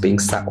alarms being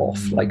set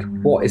off? Like,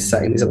 what is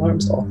setting these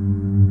alarms off?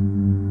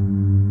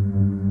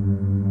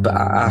 But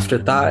after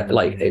that,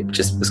 like, it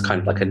just was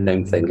kind of like a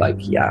known thing. Like,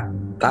 yeah,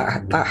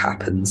 that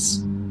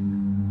happens.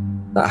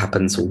 That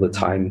happens all the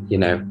time,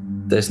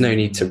 There's no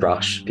need to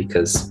rush,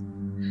 because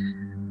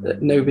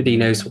nobody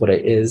knows what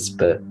it is,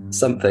 but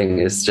something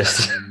is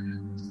just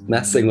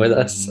messing with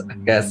us, I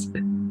guess.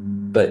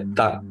 But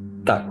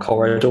that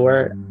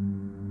corridor,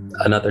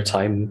 another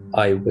time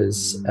I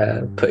was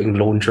putting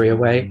laundry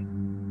away.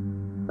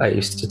 I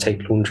used to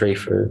take laundry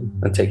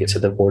and take it to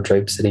the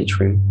wardrobes in each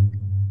room.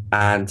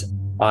 And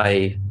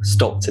I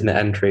stopped in the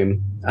end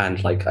room,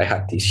 and like I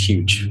had these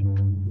huge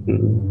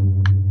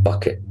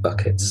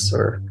buckets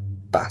or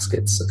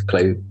baskets of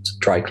clothes,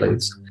 dry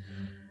clothes.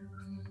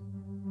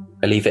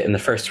 I leave it in the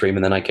first room,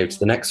 and then I go to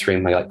the next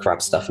room. I like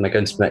grab stuff and I go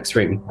into the next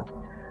room.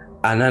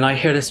 And then I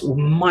hear this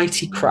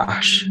almighty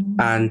crash,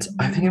 and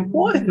I'm thinking,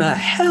 what in the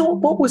hell?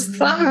 What was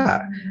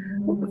that?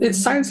 It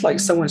sounds like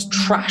someone's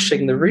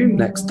trashing the room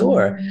next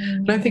door.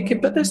 And I'm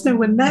thinking, but there's no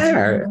one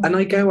there. And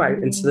I go out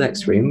into the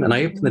next room and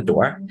I open the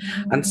door,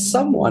 and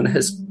someone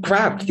has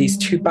grabbed these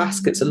 2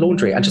 baskets of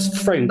laundry and just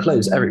thrown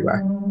clothes everywhere.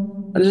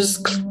 And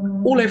just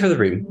all over the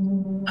room.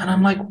 And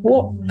I'm like,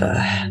 what the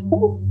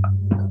hell?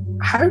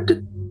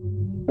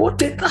 What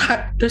did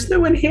that? There's no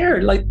one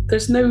here. Like,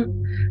 there's no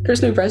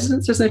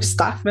residents, there's no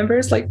staff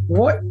members. Like,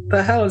 what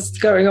the hell is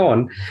going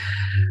on?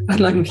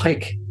 And I'm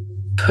like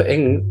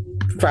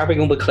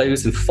grabbing all the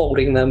clothes and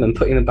folding them and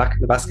putting them back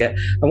in the basket.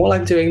 And while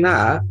I'm doing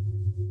that,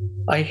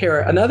 I hear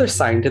another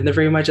sound in the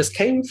room I just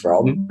came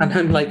from. And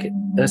I'm like,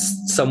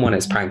 someone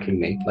is pranking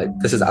me. Like,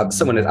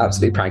 someone is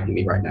absolutely pranking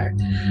me right now.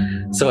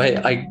 So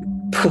I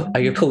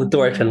pull the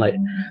door open, I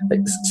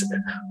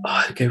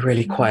go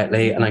really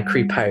quietly, and I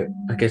creep out.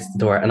 I go to the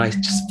door and I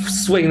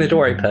just swing the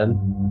door open,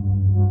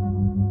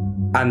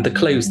 and the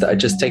clothes that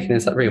I'd just taken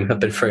into that room have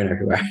been thrown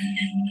everywhere.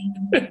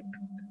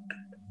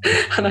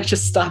 And I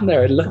just stand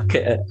there and look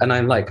at it, and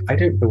I'm like, I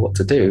don't know what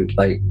to do.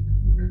 Like,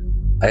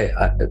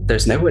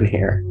 there's no one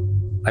here.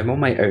 I'm on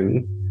my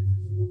own.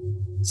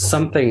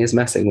 Something is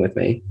messing with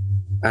me,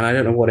 and I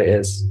don't know what it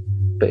is,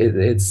 but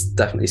it's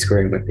definitely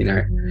screwing with me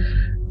now.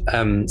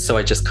 So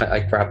I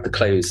grab the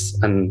clothes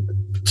and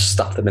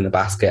stuffed them in the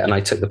basket, and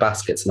I took the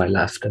baskets and I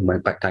left and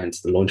went back down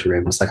to the laundry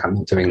room. I was like, I'm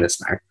not doing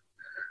this now.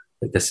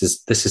 Like, this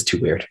is too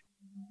weird.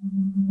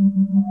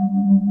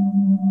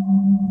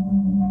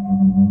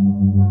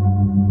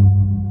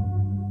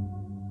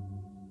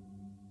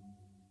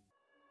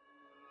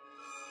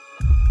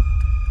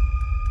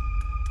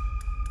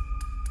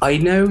 I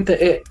know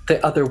that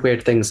other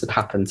weird things had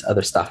happened to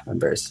other staff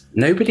members.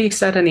 Nobody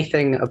said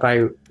anything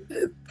about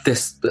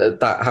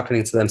that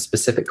happening to them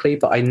specifically,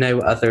 but I know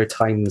other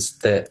times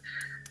that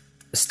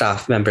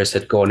staff members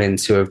had gone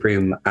into a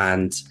room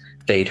and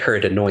they'd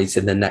heard a noise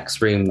in the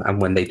next room,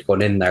 and when they'd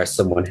gone in there,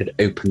 someone had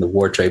opened the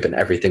wardrobe and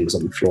everything was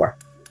on the floor.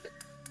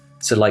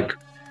 So, like,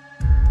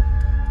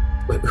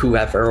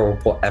 whoever or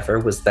whatever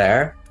was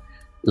there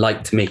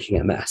liked making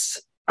a mess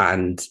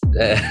and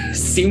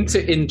seemed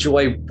to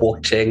enjoy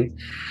watching,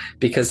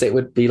 because it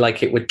would be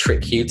like it would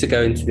trick you to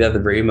go into the other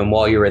room, and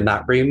while you're in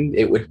that room,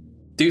 it would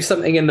do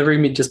something in the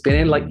room you'd just been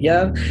in. Like,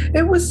 yeah,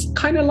 it was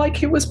kind of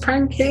like it was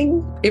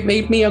pranking. It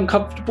made me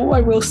uncomfortable,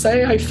 I will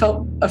say. I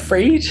felt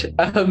afraid,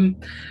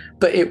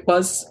 but it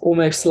was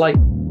almost like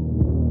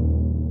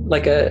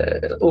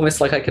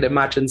I could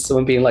imagine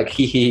someone being like,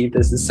 hee hee,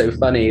 this is so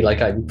funny. Like,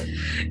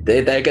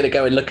 they're going to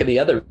go and look in the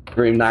other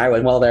room now,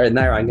 and while they're in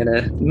there, I'm going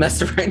to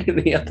mess around in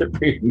the other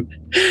room.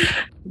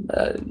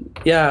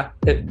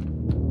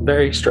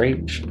 Very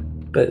strange.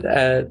 But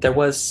there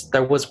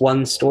was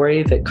one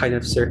story that kind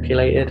of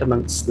circulated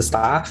amongst the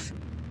staff.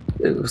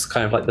 It was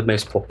kind of like the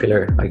most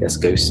popular, I guess,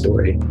 ghost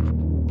story.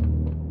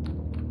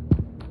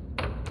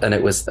 And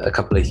it was a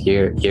couple of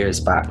years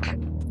back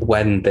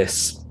when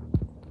this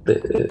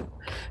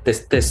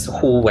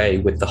hallway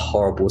with the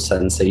horrible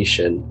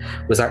sensation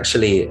was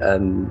actually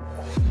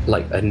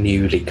like a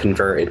newly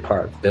converted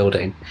part of the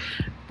building.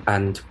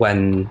 And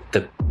when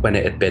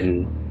it had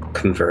been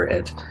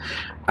converted,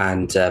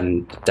 and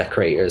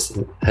decorators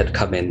had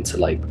come in to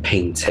like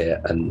paint it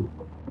and,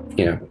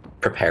 you know,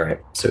 prepare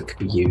it so it could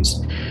be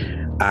used.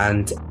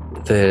 And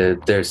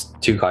there's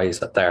two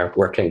guys up there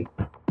working,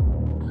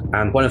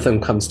 and one of them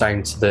comes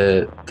down to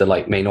the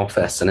like main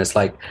office and is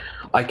like,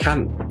 I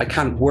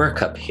can't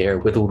work up here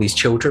with all these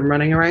children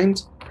running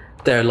around.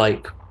 They're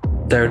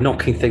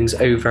knocking things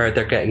over,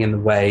 they're getting in the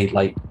way,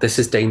 like, this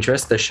is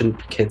dangerous, there shouldn't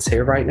be kids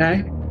here right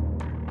now.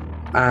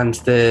 And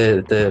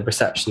the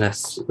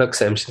receptionist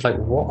looks at him, she's like,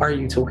 what are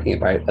you talking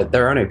about? Like,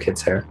 there are no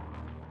kids here.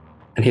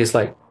 And he's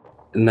like,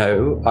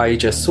 no, I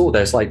just saw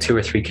there's like 2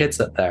 or 3 kids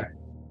up there,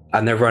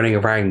 and they're running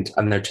around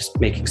and they're just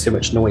making so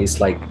much noise,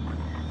 like,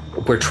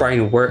 we're trying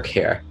to work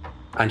here.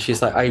 And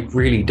she's like, I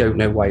really don't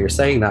know why you're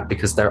saying that,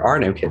 because there are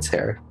no kids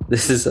here.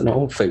 This is an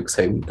old folks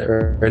home,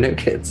 there are no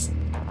kids.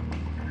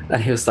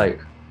 And he was like,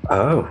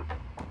 oh,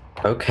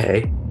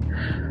 okay.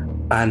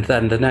 And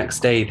then the next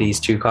day, these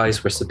 2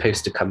 guys were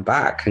supposed to come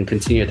back and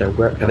continue their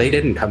work, and they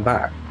didn't come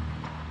back.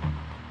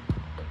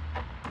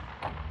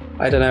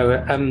 I don't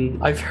know.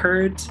 I've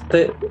heard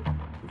that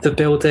the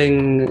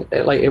building,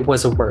 like, it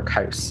was a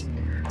workhouse.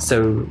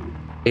 So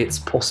it's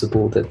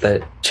possible that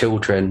the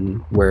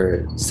children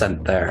were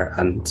sent there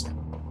and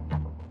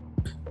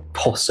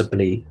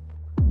possibly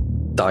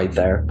died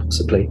there,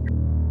 possibly.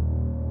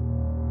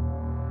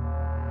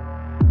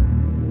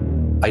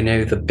 I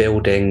know the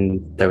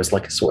building, there was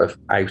like a sort of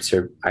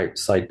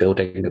outside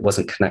building that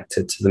wasn't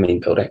connected to the main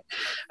building,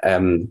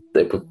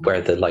 where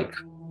the like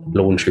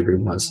laundry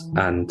room was.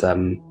 And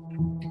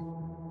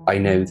I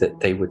know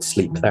that they would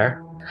sleep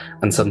there.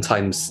 And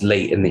sometimes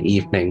late in the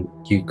evening,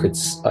 you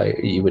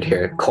would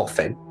hear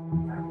coughing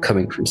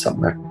coming from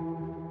somewhere.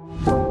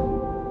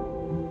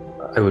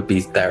 I would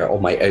be there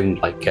on my own,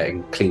 like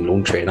getting clean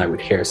laundry, and I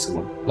would hear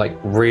someone like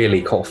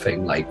really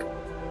coughing, like,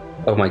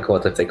 oh my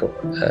God, have they got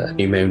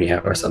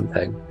pneumonia or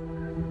something?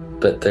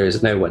 But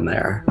there's no one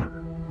there.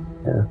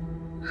 Yeah.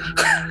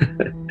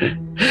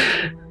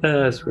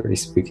 It's a really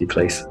spooky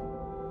place.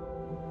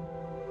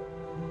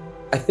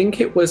 I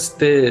think it was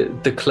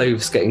the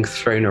clothes getting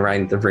thrown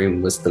around the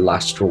room was the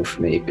last straw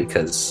for me,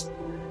 because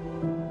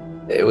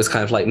it was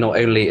kind of like, not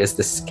only is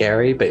this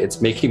scary, but it's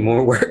making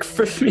more work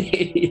for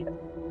me.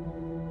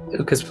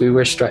 Because we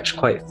were stretched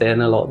quite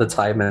thin a lot of the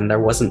time, and there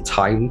wasn't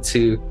time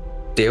to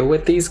deal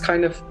with these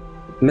kind of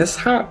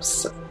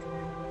mishaps.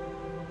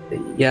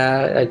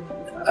 Yeah,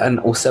 and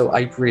also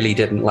I really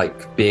didn't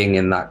like being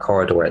in that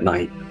corridor at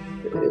night.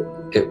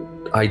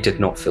 I did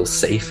not feel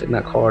safe in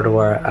that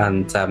corridor,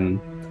 and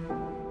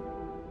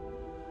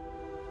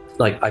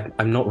like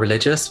I'm not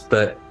religious,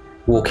 but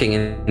walking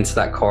into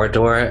that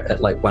corridor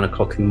at like 1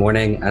 o'clock in the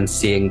morning and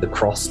seeing the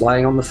cross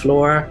lying on the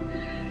floor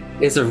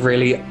is a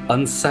really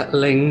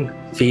unsettling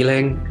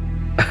feeling.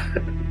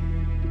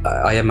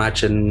 I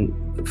imagine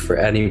for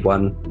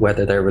anyone,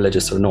 whether they're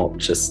religious or not,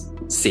 just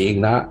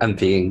seeing that and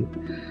being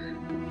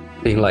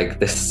like,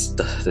 this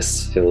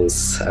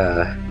feels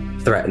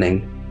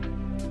threatening.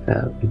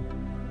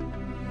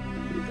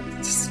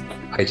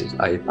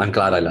 I'm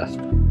glad I left.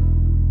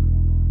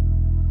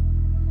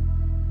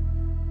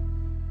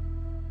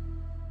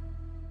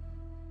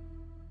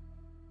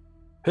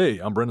 Hey,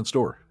 I'm Brendan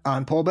Storr.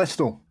 I'm Paul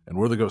Bestall. And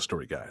we're the Ghost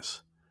Story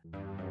Guys.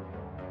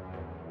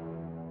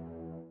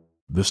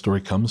 This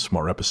story comes from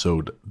our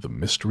episode, The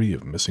Mystery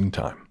of Missing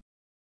Time.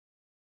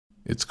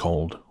 It's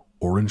called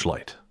Orange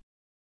Light.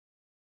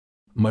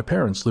 My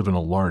parents live in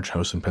a large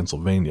house in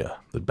Pennsylvania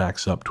that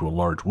backs up to a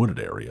large wooded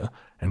area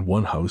and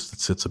one house that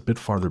sits a bit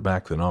farther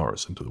back than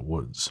ours into the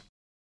woods.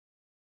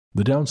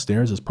 The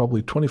downstairs is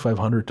probably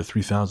 2,500 to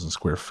 3,000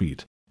 square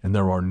feet, and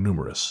there are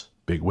numerous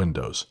big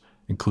windows,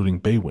 including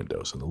bay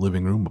windows in the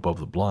living room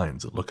above the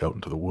blinds that look out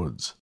into the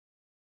woods.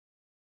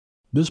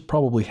 This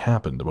probably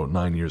happened about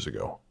 9 years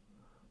ago.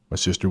 My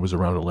sister was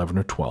around 11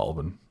 or 12,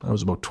 and I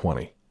was about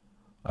 20.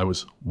 I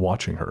was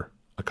watching her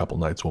a couple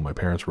nights while my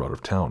parents were out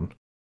of town.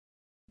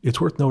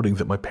 It's worth noting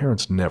that my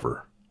parents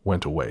never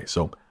went away,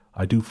 so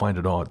I do find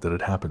it odd that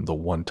it happened the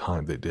one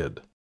time they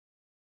did.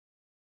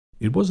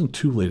 It wasn't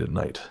too late at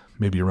night,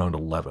 maybe around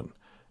 11,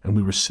 and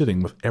we were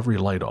sitting with every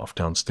light off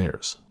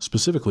downstairs,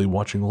 specifically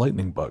watching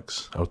lightning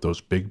bugs out those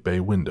big bay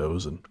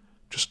windows and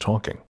just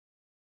talking.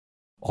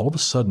 All of a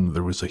sudden,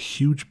 there was a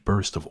huge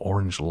burst of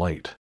orange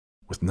light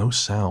with no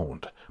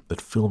sound that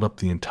filled up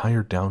the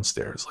entire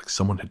downstairs like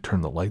someone had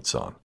turned the lights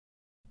on,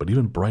 but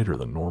even brighter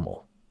than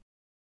normal.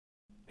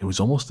 It was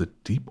almost a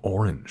deep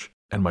orange,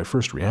 and my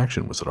first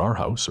reaction was that our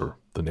house or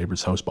the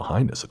neighbor's house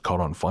behind us had caught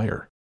on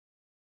fire.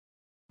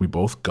 We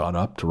both got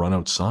up to run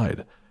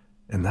outside,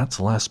 and that's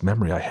the last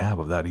memory I have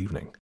of that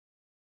evening.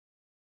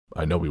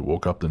 I know we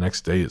woke up the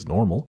next day as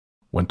normal,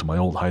 went to my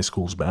old high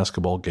school's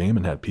basketball game,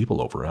 and had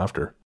people over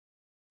after.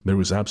 There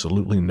was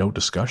absolutely no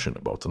discussion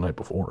about the night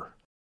before.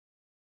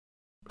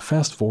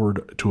 Fast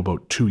forward to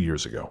about 2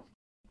 years ago.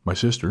 My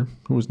sister,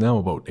 who was now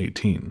about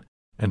 18,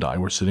 and I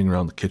were sitting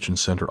around the kitchen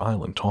center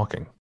island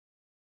talking.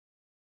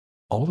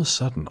 All of a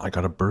sudden, I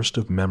got a burst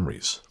of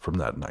memories from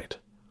that night,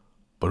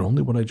 but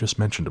only what I just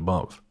mentioned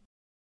above.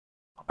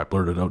 I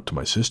blurted out to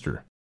my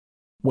sister,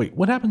 "Wait,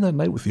 what happened that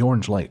night with the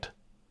orange light?"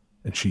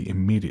 And she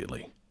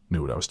immediately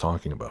knew what I was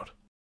talking about.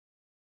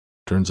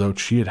 Turns out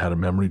she had had a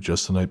memory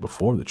just the night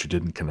before that she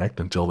didn't connect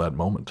until that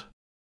moment.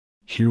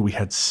 Here we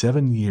had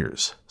 7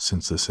 years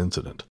since this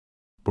incident,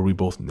 but we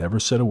both never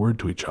said a word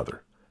to each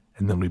other,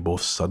 and then we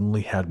both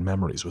suddenly had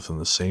memories within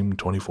the same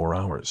 24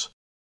 hours.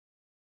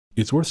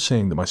 It's worth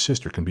saying that my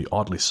sister can be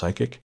oddly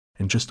psychic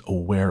and just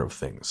aware of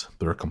things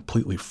that are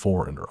completely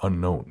foreign or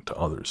unknown to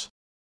others.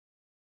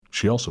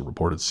 She also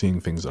reported seeing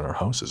things in our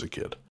house as a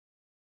kid.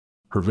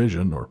 Her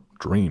vision, or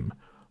dream,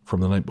 from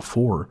the night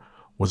before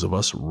was of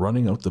us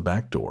running out the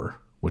back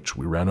door, which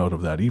we ran out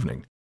of that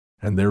evening,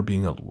 and there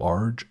being a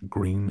large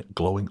green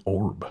glowing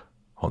orb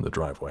on the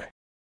driveway.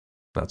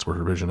 That's where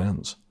her vision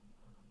ends.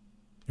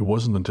 It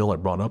wasn't until I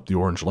brought up the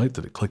orange light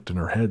that it clicked in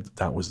her head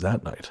that was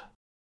that night.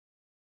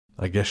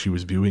 I guess she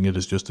was viewing it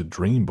as just a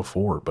dream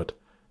before, but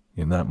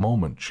in that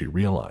moment she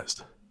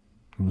realized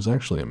it was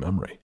actually a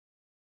memory.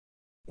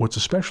 What's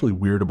especially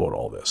weird about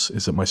all this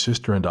is that my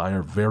sister and I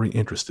are very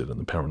interested in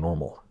the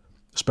paranormal,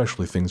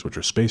 especially things which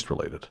are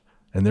space-related,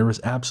 and there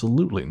is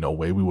absolutely no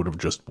way we would have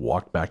just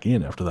walked back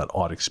in after that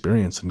odd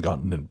experience and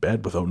gotten in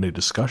bed without any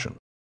discussion.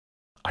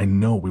 I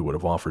know we would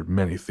have offered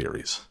many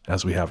theories,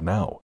 as we have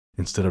now,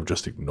 instead of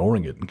just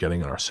ignoring it and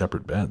getting in our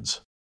separate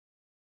beds.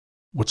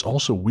 What's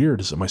also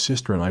weird is that my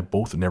sister and I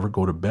both never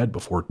go to bed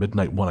before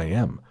midnight 1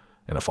 a.m.,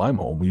 and if I'm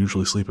home, we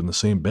usually sleep in the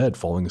same bed,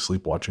 falling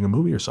asleep watching a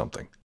movie or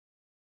something.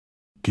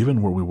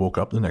 Given where we woke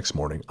up the next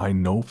morning, I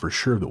know for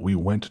sure that we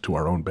went to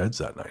our own beds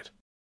that night.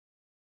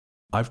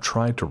 I've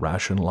tried to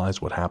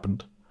rationalize what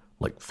happened,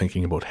 like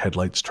thinking about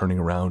headlights turning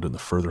around in the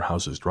further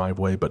house's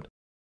driveway, but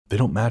they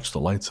don't match the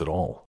lights at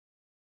all.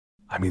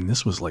 I mean,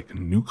 this was like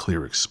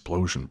nuclear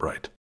explosion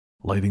bright,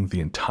 lighting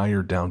the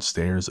entire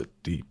downstairs a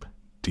deep,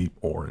 deep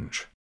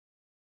orange.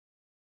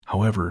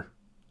 However,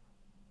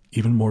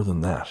 even more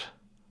than that,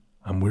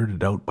 I'm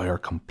weirded out by our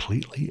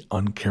completely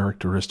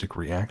uncharacteristic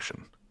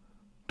reaction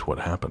to what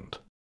happened.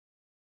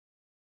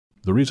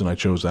 The reason I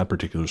chose that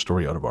particular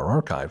story out of our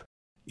archive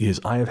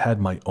is I have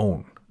had my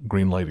own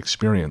green light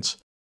experience,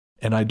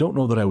 and I don't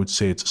know that I would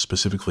say it's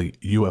specifically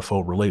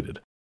UFO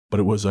related, but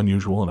it was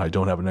unusual and I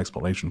don't have an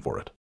explanation for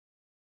it.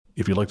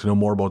 If you'd like to know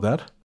more about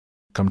that,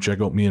 come check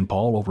out me and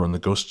Paul over on the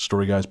Ghost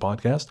Story Guys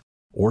podcast,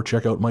 or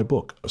check out my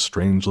book, A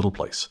Strange Little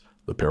Place,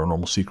 The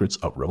Paranormal Secrets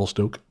of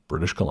Revelstoke,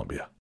 British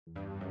Columbia.